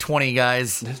another 20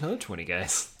 guys. There's another 20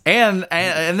 guys. And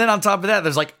then on top of that,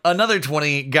 there's like another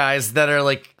 20 guys that are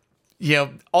like,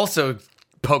 also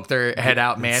poke their head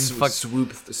out, man.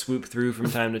 Swoop through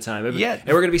from time to time. Yeah. And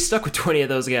we're going to be stuck with 20 of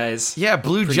those guys. Yeah,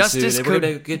 Blue Justice. We're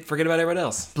going to forget about everyone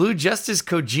else. Blue Justice,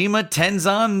 Kojima,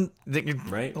 Tenzan.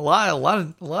 Right. A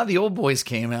lot of the old boys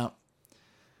came out.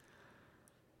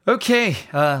 Okay,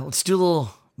 let's do a little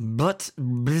butt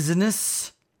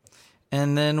business,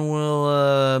 and then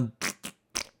we'll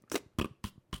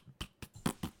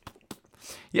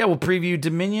yeah, we'll preview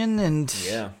Dominion and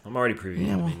Yeah, I'm already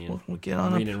previewing Dominion. We'll get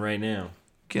I'm on reading it right now.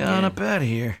 Get on up out of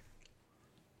here.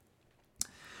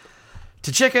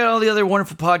 To check out all the other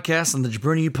wonderful podcasts on the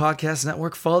Jabroni U Podcast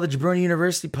Network, follow the Jabroni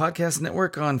University Podcast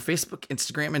Network on Facebook,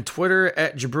 Instagram, and Twitter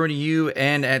at JabroniU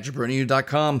and at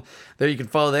JabroniU.com. There you can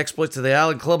follow the exploits of the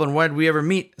Allen Club on Why Did We Ever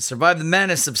Meet, survive the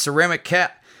madness of Ceramic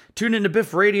Cat, tune into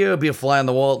Biff Radio, be a fly on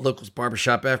the wall at Locals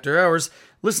Barbershop After Hours,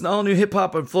 listen to all new hip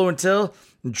hop on Flow and Tell,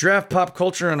 and draft pop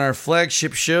culture on our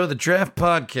flagship show, The Draft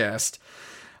Podcast.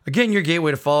 Again, your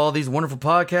gateway to follow all these wonderful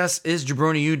podcasts is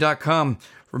JabroniU.com.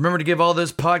 Remember to give all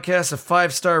those podcasts a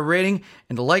 5-star rating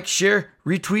and to like, share,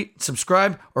 retweet,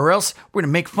 subscribe, or else we're going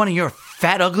to make fun of your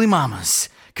fat, ugly mamas.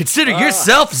 Consider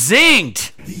yourself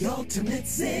zinged. The ultimate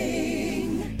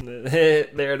zing.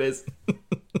 There it is.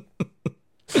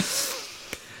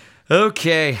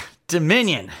 Okay,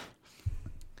 Dominion.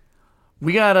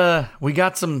 We got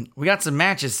some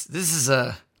matches. This is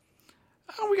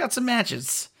we got some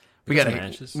matches. We got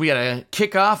a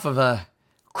kickoff of a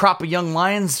crop of young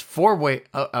lions four-way.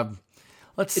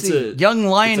 Let's see, young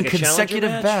lion like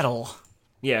consecutive battle.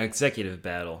 Yeah, consecutive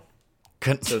battle.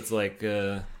 So it's like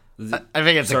I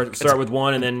think it's start with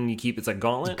one and then you keep. It's like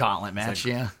gauntlet. Gauntlet match.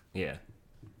 Like, yeah. Yeah.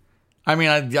 I mean,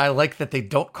 I like that they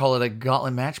don't call it a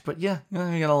gauntlet match, but yeah, you got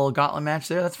a little gauntlet match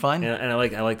there. That's fine. And I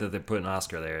like that they're putting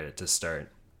Oscar there to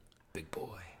start. Big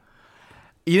boy.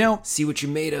 You know, see what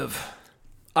you're made of.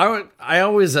 I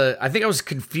always I think I was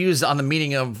confused on the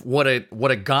meaning of what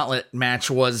a gauntlet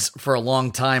match was for a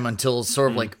long time until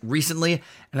sort of like recently,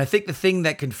 and I think the thing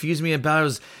that confused me about it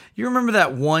was, you remember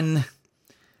that one.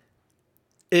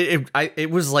 It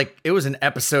was an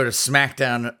episode of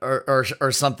SmackDown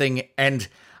or something, and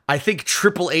I think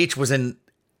Triple H was in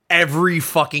every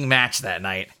fucking match that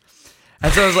night.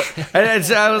 And so I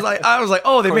was like,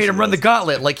 oh, they made him run the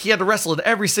gauntlet. Like, he had to wrestle in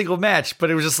every single match, but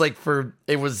it was just like I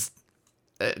think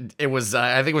it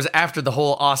was after the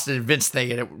whole Austin and Vince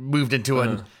thing, and it moved into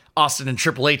an Austin and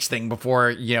Triple H thing before,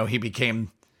 he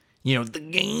became, the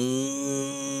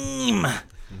game.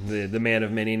 The man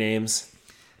of many names.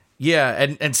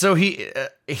 Yeah, and so he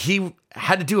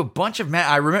had to do a bunch of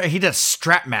I remember he did a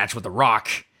strap match with The Rock.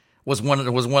 Was one of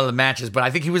the matches, but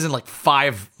I think he was in like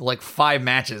five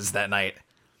matches that night.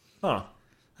 Huh.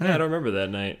 Yeah, I don't remember that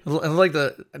night.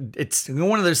 It's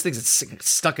one of those things that's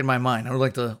stuck in my mind. I would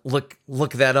like to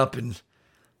look that up and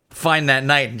find that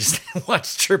night and just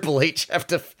watch Triple H have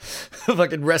to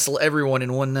fucking wrestle everyone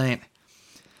in one night.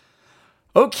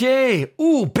 Okay,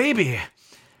 ooh baby,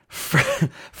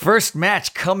 first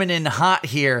match coming in hot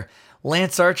here.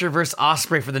 Lance Archer versus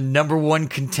Ospreay for the number one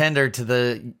contender to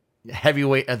the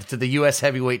U.S.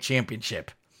 Heavyweight Championship,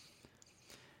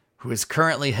 who is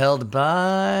currently held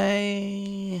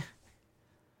by...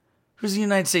 Who's the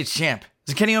United States champ?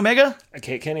 Is it Kenny Omega?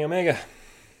 Okay, Kenny Omega.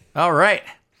 All right.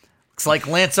 Looks like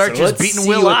Lance Archer's beating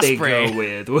Will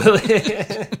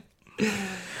Ospreay.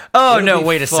 Oh no!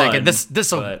 Wait a second.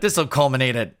 This will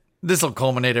culminate at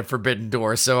Forbidden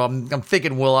Door. So I'm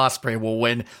thinking Will Ospreay will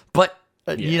win. But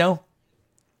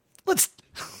let's.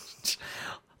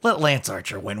 Let Lance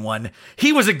Archer win one.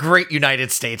 He was a great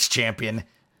United States champion.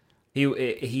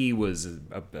 He was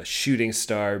a shooting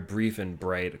star, brief and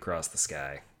bright across the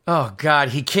sky. Oh God,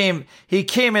 he came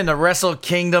into Wrestle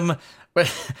Kingdom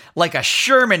like a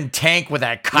Sherman tank with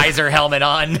that Kaiser helmet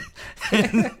on.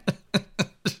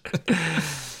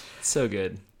 So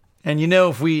good. And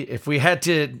if we had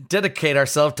to dedicate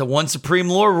ourselves to one Supreme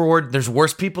Lore Award, there's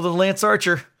worse people than Lance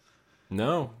Archer.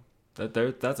 No,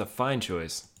 that's a fine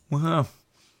choice. Wow.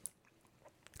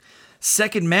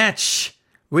 Second match,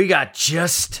 we got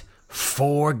just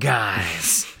 4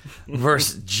 guys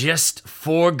versus just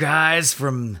 4 guys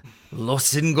from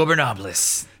Los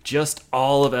Ingobernables. Just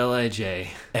all of LIJ.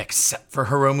 Except for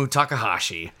Hiromu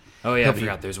Takahashi. Oh yeah, I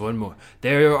forgot there's one more.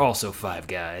 There are also 5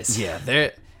 guys. Yeah,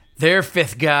 their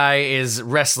 5th guy is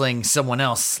wrestling someone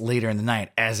else later in the night,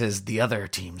 as is the other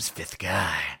team's 5th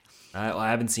guy.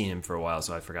 I haven't seen him for a while,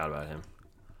 so I forgot about him.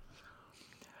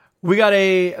 We got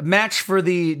a match for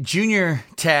the Junior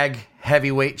Tag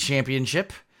Heavyweight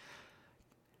Championship.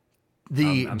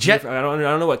 I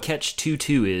don't know what Catch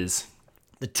 2-2 is.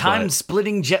 The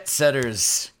time-splitting Jet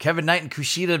Setters, Kevin Knight and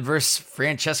Kushida versus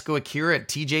Francesco Akira at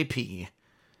TJP.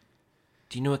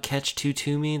 Do you know what Catch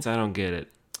 2-2 means? I don't get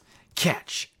it.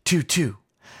 Catch 2-2.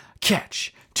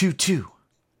 Catch 2-2.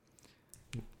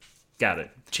 Got it.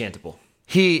 Chantable.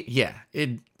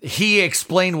 He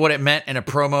explained what it meant in a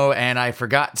promo, and I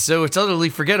forgot, so it's utterly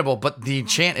forgettable, but the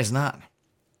chant is not.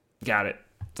 Got it.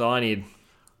 That's all I need.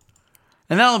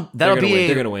 And that'll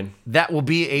They're gonna win. That will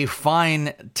be a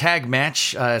fine tag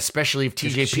match, especially if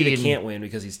TJP can't win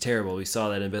because he's terrible. We saw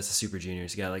that in Best of Super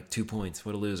Juniors. He got like 2 points.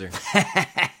 What a loser!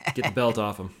 Get the belt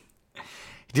off him.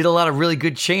 He did a lot of really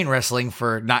good chain wrestling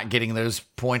for not getting those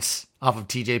points off of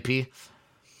TJP.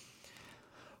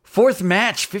 Fourth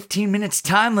match, 15 minutes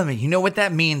time limit. You know what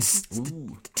that means? It's the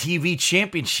TV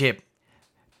Championship.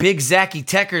 Big Zachy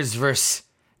Techers versus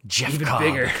Jeff Even Cobb.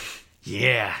 bigger.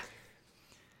 Yeah.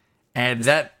 And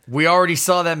that we already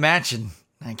saw that match, and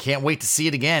I can't wait to see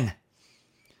it again.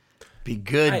 Be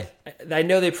good. I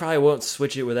know they probably won't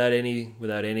switch it without any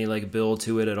like build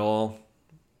to it at all,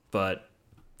 but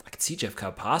I could see Jeff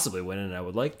Cobb possibly winning, and I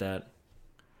would like that.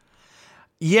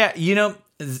 Yeah, you know,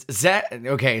 Zach.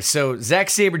 Okay, so Zack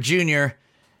Sabre Jr.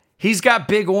 He's got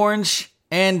Big Orange,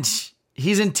 and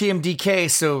he's in TMDK,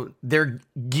 so their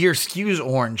gear skews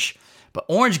orange, but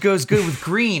orange goes good with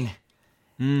green.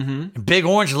 Mm-hmm. And Big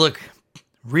Orange look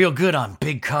real good on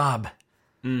Big Cobb.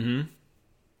 Mm-hmm.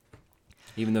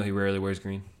 Even though he rarely wears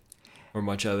green, or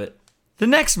much of it. The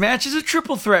next match is a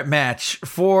triple threat match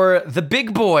for the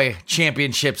Big Boy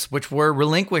Championships, which were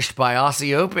relinquished by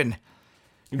Aussie Open.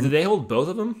 Did they hold both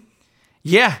of them?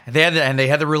 Yeah, they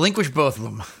had to relinquish both of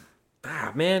them.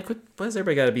 Ah, man, why does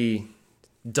everybody got to be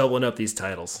doubling up these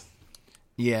titles?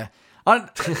 Yeah. On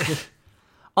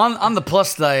the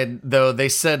plus side, though, they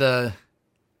said,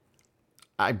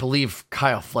 I believe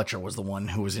Kyle Fletcher was the one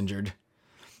who was injured.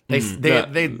 No,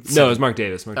 it was Mark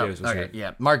Davis. Mark Davis was hurt.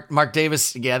 Yeah, Mark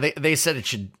Davis. Yeah, they said it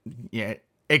should. Yeah,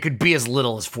 it could be as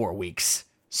little as 4 weeks.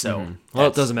 So, well,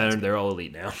 it doesn't matter. They're all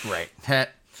elite now. Right.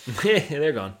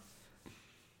 They're gone.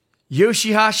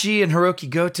 Yoshihashi and Hiroki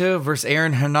Goto versus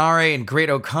Aaron Hanare and Great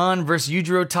Okan versus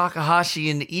Yujiro Takahashi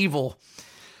and Evil.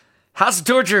 House of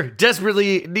Torture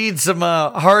desperately needs some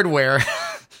hardware.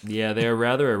 Yeah, they are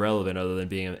rather irrelevant other than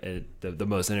being the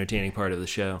most entertaining part of the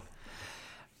show.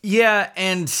 Yeah,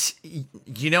 and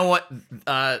you know what?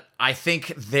 I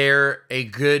think they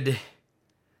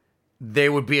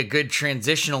would be a good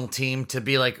transitional team to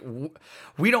be like,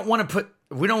 we don't want to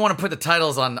put the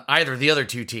titles on either of the other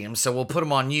two teams, so we'll put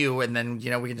them on you, and then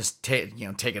we can just take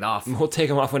it off. We'll take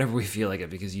them off whenever we feel like it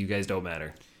because you guys don't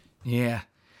matter. Yeah.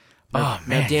 Now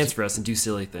dance for us and do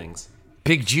silly things.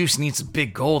 Big Juice needs some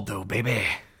big gold though, baby.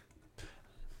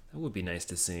 That would be nice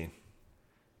to see.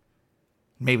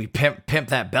 Maybe pimp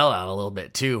that belt out a little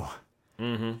bit too.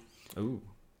 Mm-hmm. Ooh.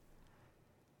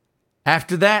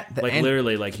 After that,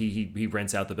 literally, like he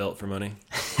rents out the belt for money.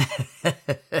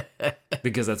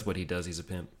 Because that's what he does. He's a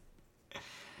pimp.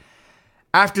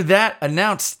 After that,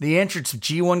 announced the entrance of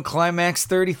G1 Climax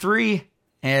 33,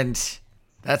 and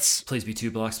that's please be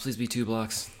 2 blocks. Please be 2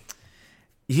 blocks.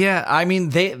 Yeah, I mean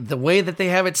the way that they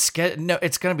have it no,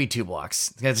 it's gonna be 2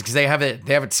 blocks because they have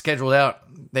it scheduled out.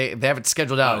 They have it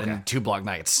scheduled out in 2 block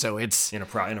nights, so it's in a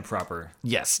proper.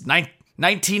 Yes,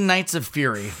 19 Nights of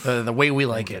Fury, the way we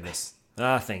like it.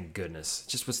 Thank goodness.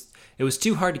 It was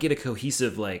too hard to get a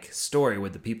cohesive like story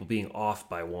with the people being off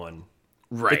by one.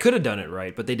 Right. They could have done it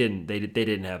right, but they didn't. They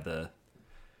didn't have the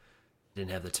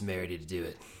temerity to do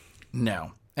it.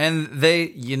 No. And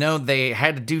they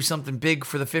had to do something big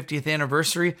for the 50th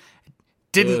anniversary.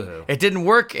 It didn't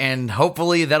work, and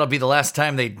hopefully that'll be the last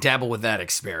time they dabble with that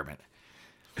experiment.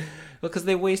 Well, because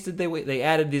they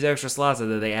added these extra slots,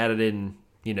 and then they added in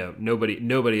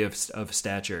nobody of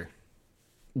stature.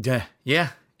 Yeah,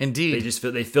 indeed.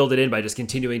 They filled it in by just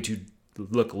continuing to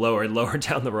look lower and lower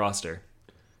down the roster.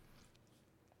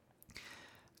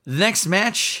 The next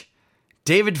match,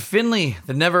 David Finlay,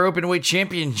 the Never Openweight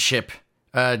champion,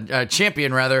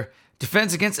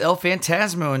 defends against El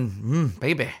Phantasmo, and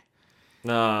baby.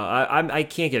 I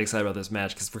can't get excited about this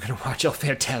match because we're gonna watch El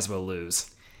Phantasmo lose.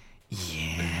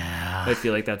 Yeah, I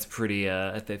feel like that's pretty.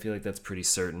 I feel like that's pretty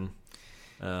certain.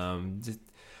 I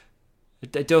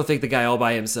don't think the guy all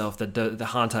by himself that the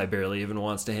Hantai barely even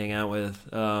wants to hang out with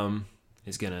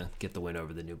is gonna get the win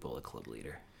over the new Bullet Club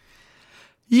leader.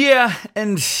 Yeah,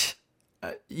 and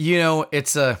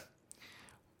it's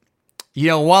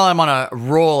while I'm on a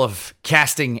roll of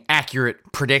casting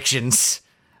accurate predictions,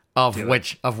 of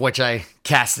which I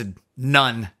casted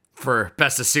none for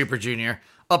Best of Super Junior,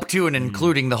 up to and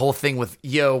including the whole thing with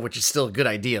Yo, which is still a good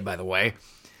idea, by the way.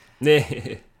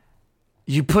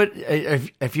 You put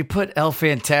if you put El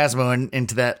Phantasmo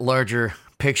into that larger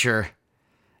picture,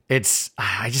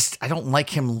 I don't like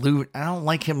him I don't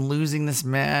like him losing this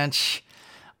match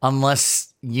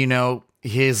unless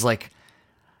his like,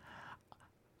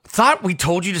 thought we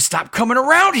told you to stop coming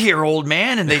around here, old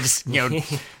man, and they just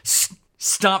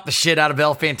stomp the shit out of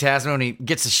El Phantasmo, and he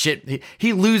gets the shit.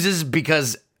 He loses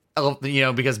because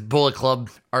Bullet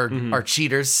Club are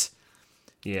cheaters.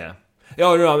 Yeah.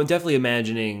 Oh no, I'm definitely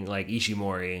imagining like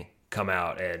Ishimori come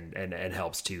out and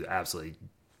helps to absolutely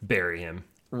bury him.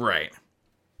 Right.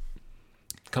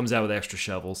 Comes out with extra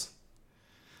shovels.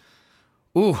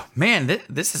 Ooh, man,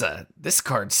 this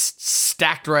card's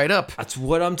stacked right up. That's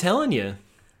what I'm telling you.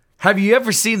 Have you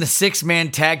ever seen the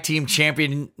 6-man tag team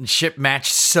championship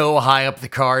match so high up the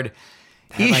card?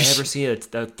 Have I ever seen a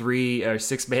 3 or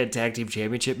 6-man tag team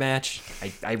championship match?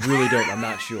 I really don't. I'm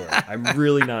not sure. I'm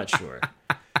really not sure.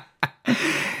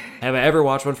 Have I ever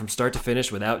watched one from start to finish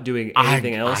without doing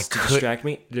anything else to distract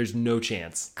me? There's no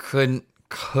chance. Couldn't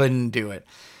do it.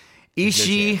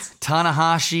 Ishii,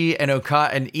 Tanahashi, and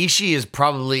Okada. And Ishii has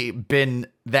probably been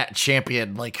that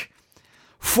champion like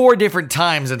 4 different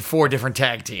times in 4 different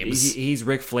tag teams. He's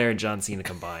Ric Flair and John Cena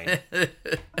combined.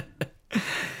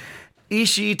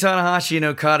 Ishii, Tanahashi, and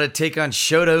Okada take on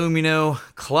Shota Umino,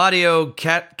 Claudio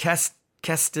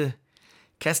Catsiori,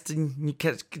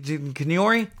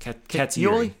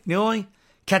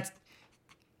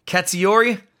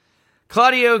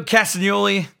 Claudio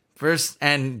Castagnoli versus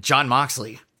and Jon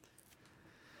Moxley.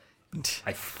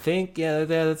 I think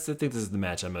this is the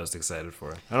match I'm most excited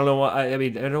for. I don't know why. I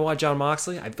don't know why Jon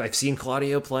Moxley. I've seen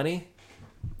Claudio plenty.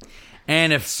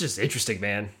 And it's just interesting,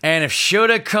 man. And if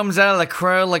Shota comes out of the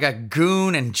crowd like a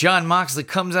goon and Jon Moxley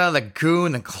comes out of the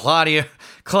goon, then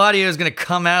Claudio's gonna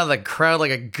come out of the crowd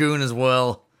like a goon as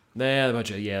well. They're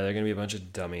gonna be a bunch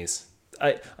of dummies.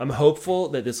 I'm hopeful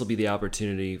that this will be the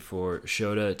opportunity for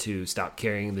Shota to stop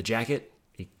carrying the jacket.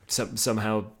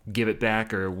 Somehow give it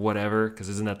back or whatever, because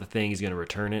isn't that the thing? He's going to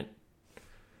return it.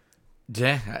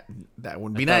 Yeah, that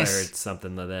would be I nice. heard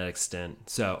something to that extent.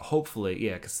 So hopefully,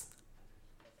 because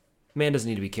man doesn't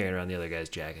need to be carrying around the other guy's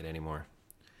jacket anymore.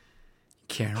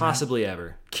 Possibly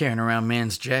ever. Carrying around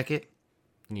man's jacket?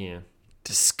 Yeah.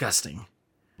 Disgusting.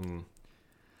 The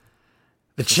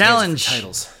challenge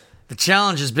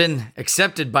has been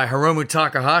accepted by Hiromu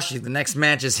Takahashi. The next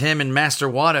match is him and Master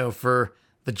Wato for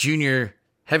the Junior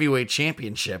Heavyweight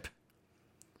Championship.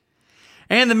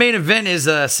 And the main event is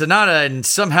Sonata and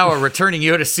somehow a returning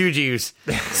Yota Tsuji who's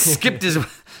skipped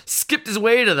his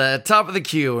way to the top of the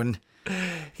queue and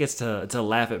gets to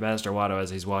laugh at Master Wato as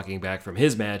he's walking back from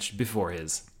his match before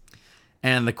his.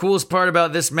 And the coolest part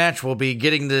about this match will be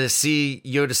getting to see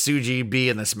Yota Tsuji be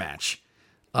in this match.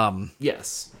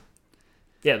 Yes.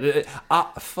 Yeah,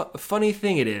 funny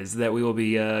thing it is that we will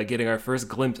be getting our first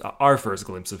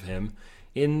glimpse of him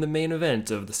in the main event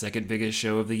of the second biggest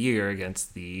show of the year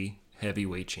against the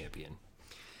heavyweight champion.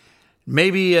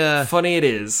 Maybe funny it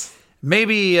is.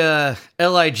 Maybe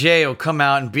LIJ will come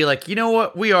out and be like, you know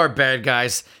what? We are bad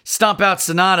guys. Stomp out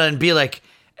Sonata and be like,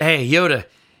 hey, Yoda,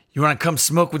 you want to come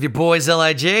smoke with your boys,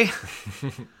 LIJ?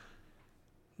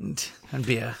 And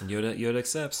be Yoda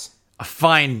accepts. A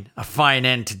fine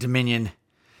end to Dominion.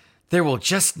 There will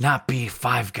just not be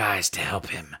 5 guys to help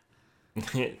him.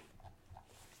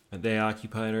 They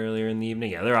occupied earlier in the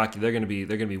evening. Yeah, they're gonna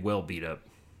be well beat up.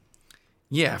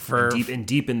 Yeah,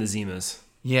 deep in the Zimas.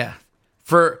 Yeah,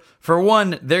 for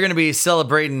one, they're gonna be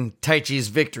celebrating Taichi's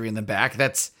victory in the back.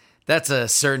 That's a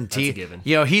certainty. That's a given.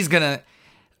 You know,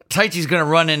 Taichi's gonna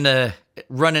run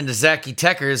into Zaki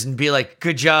Tekers and be like,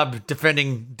 "Good job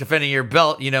defending your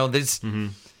belt." You know, this. Mm-hmm.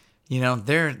 You know,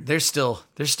 they're still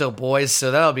boys,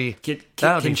 so that'll be can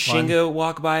fun. Shingo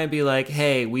walk by and be like,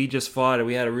 "Hey, we just fought and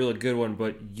we had a really good one,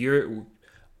 but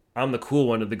I'm the cool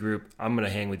one of the group. I'm gonna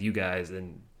hang with you guys."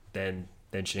 And then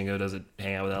Shingo doesn't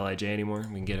hang out with LIJ anymore.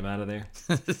 We can get him out of there.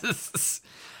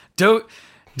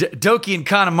 Doki and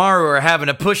Kanemaru are having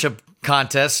a push-up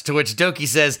contest, to which Doki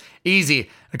says, "Easy,"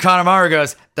 and Kanemaru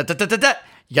goes, "Da da da da da.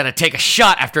 You gotta take a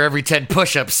shot after every 10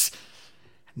 push-ups."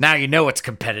 Now you know it's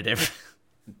competitive.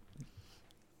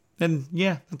 And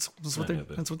yeah, that's what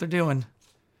they're doing.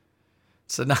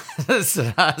 So now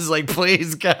I was like,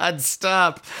 please, God,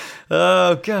 stop.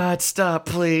 Oh, God, stop,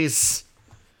 please.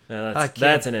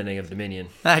 That's an ending of Dominion.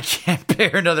 I can't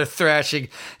bear another thrashing.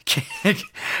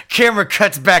 Camera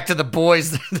cuts back to the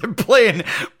boys. They're playing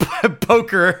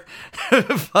poker,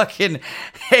 fucking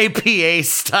APA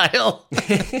style.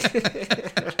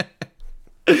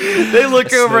 They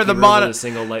look over the monitor. A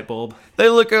single light bulb. They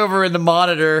look over in the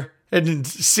monitor and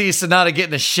see Sonata getting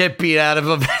the shit beat out of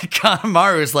him. And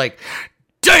Kanemaru's like,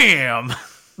 damn!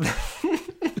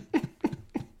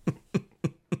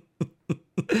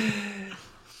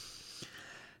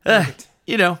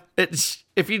 You know, it's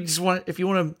if you want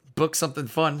to book something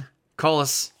fun, call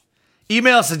us.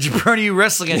 Email us at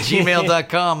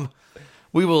jabroniwrestling@gmail.com.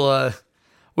 We will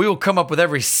come up with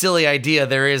every silly idea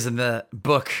there is in the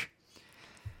book.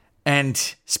 And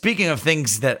speaking of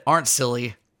things that aren't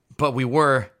silly, but we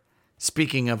were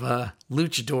speaking of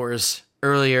luchadors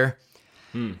earlier.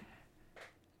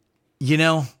 You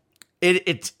know,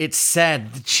 it's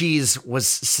sad the Cheese was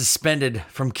suspended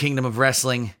from Kingdom of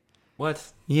Wrestling.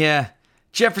 What? Yeah.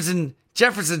 Jefferson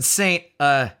Saint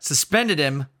suspended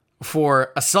him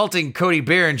for assaulting Cody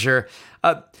Behringer.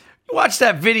 Watch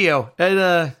that video.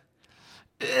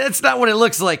 It's not what it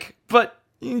looks like, but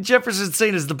Jefferson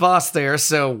Saint is the boss there,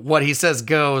 so what he says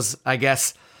goes, I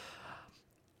guess.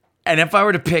 And if I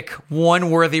were to pick one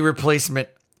worthy replacement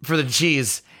for the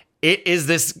Cheese, it is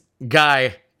this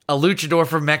guy, a luchador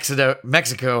from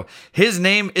Mexico. His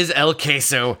name is El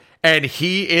Queso, and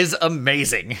he is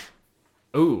amazing.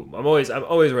 Ooh, I'm always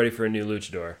ready for a new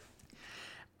luchador.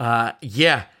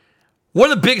 Yeah.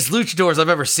 One of the biggest luchadors I've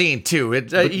ever seen, too.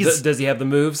 Does he have the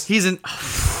moves? He's an...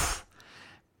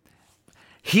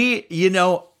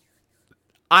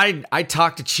 I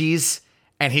talked to Cheese,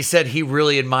 and he said he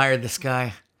really admired this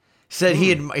guy. He said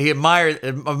he admired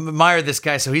this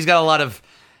guy, so he's got a lot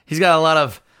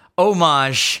of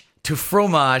homage to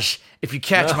fromage, if you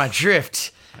catch my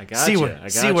drift. I got you.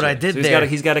 See what I did there.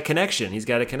 He's got a connection. He's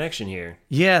got a connection here.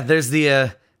 Yeah, there's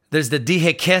the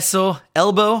Dije Queso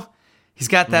elbow. He's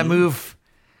got that move.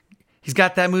 He's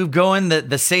got that move going.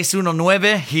 The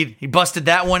 619. He busted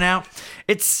that one out.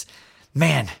 It's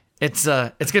gonna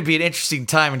be an interesting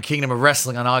time in Kingdom of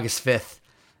Wrestling on August 5th.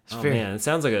 Man, it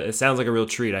sounds like a real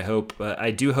treat.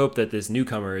 I do hope that this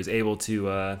newcomer is able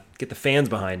to get the fans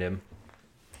behind him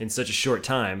in such a short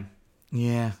time.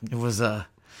 Yeah, it was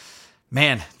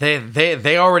man,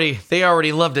 they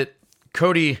already loved it.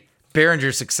 Cody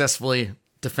Behringer successfully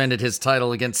defended his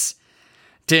title against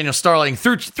Daniel Starling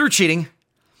through cheating.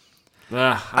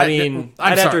 I'd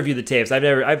have to review the tapes. I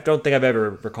don't think I've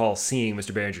ever recall seeing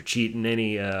Mr. Behringer cheat in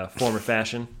any form or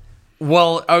fashion.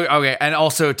 Well, okay, and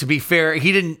also to be fair,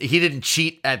 he didn't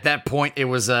cheat at that point. It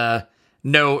was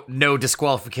no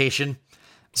disqualification.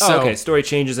 So, okay, story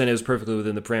changes and it was perfectly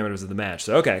within the parameters of the match.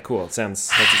 So okay, cool. That's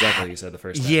exactly what you said the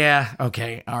first time. Yeah.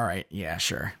 Okay. All right. Yeah.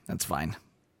 Sure. That's fine.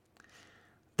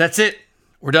 That's it.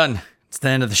 We're done. It's the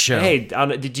end of the show. Hey,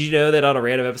 did you know that on a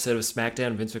random episode of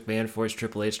SmackDown, Vince McMahon forced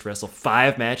Triple H to wrestle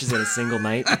 5 matches in a single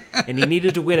night, and he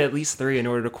needed to win at least 3 in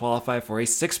order to qualify for a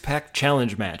 6-pack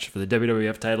challenge match for the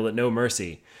WWF title at No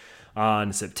Mercy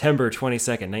on September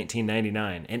 22nd,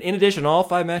 1999. And in addition, all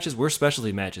 5 matches were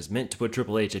specialty matches meant to put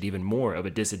Triple H at even more of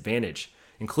a disadvantage,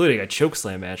 including a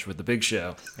chokeslam match with The Big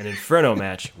Show, an Inferno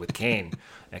match with Kane,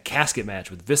 a casket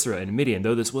match with Viscera and Mideon,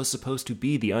 though this was supposed to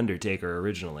be The Undertaker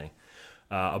originally.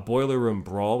 A Boiler Room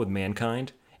Brawl with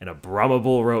Mankind, and a Brahma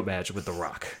Bull rope match with The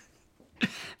Rock.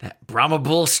 That Brahma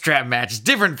Bull strap match is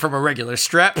different from a regular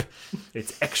strap.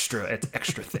 It's extra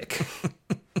thick.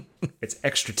 It's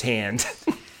extra tanned.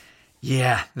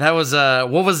 Yeah, that was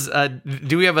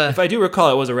do we have a... If I do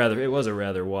recall, it was a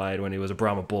rather wide when it was a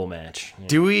Brahma Bull match. Yeah.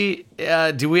 Do we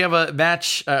have a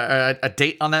match, a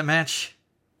date on that match?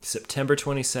 September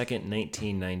 22nd,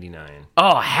 1999.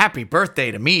 Oh, happy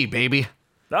birthday to me, baby.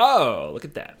 Oh, look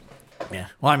at that. Yeah.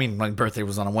 Well, I mean, my birthday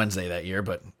was on a Wednesday that year,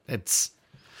 but it's...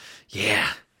 Yeah.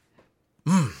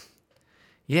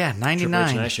 Yeah, 99. Triple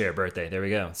H and I share a birthday. There we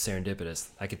go. Serendipitous.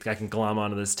 I can glom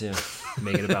onto this too.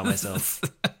 Make it about myself.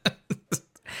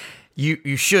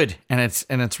 You should, and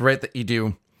it's right that you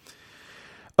do.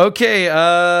 Okay,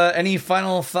 any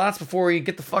final thoughts before we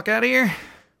get the fuck out of here?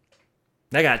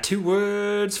 I got 2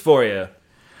 words for you.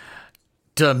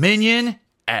 Dominion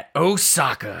at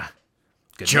Osaka.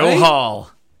 Good Joe night.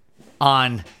 Hall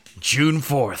on June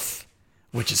 4th,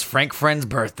 which is Frank Friend's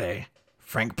birthday.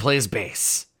 Frank plays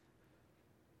bass.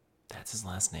 That's his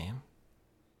last name?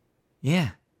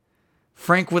 Yeah.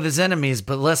 Frank with his enemies,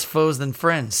 but less foes than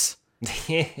friends.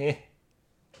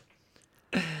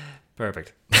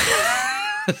 Perfect.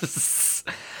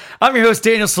 I'm your host,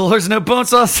 Daniel Solers. No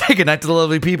Bonesaw. Say goodnight to the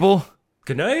lovely people.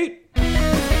 Good night.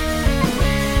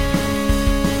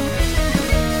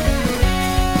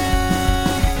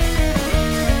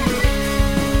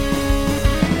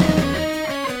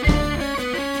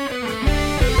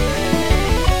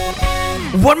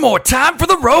 One more time for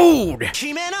the road.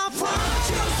 Chimeno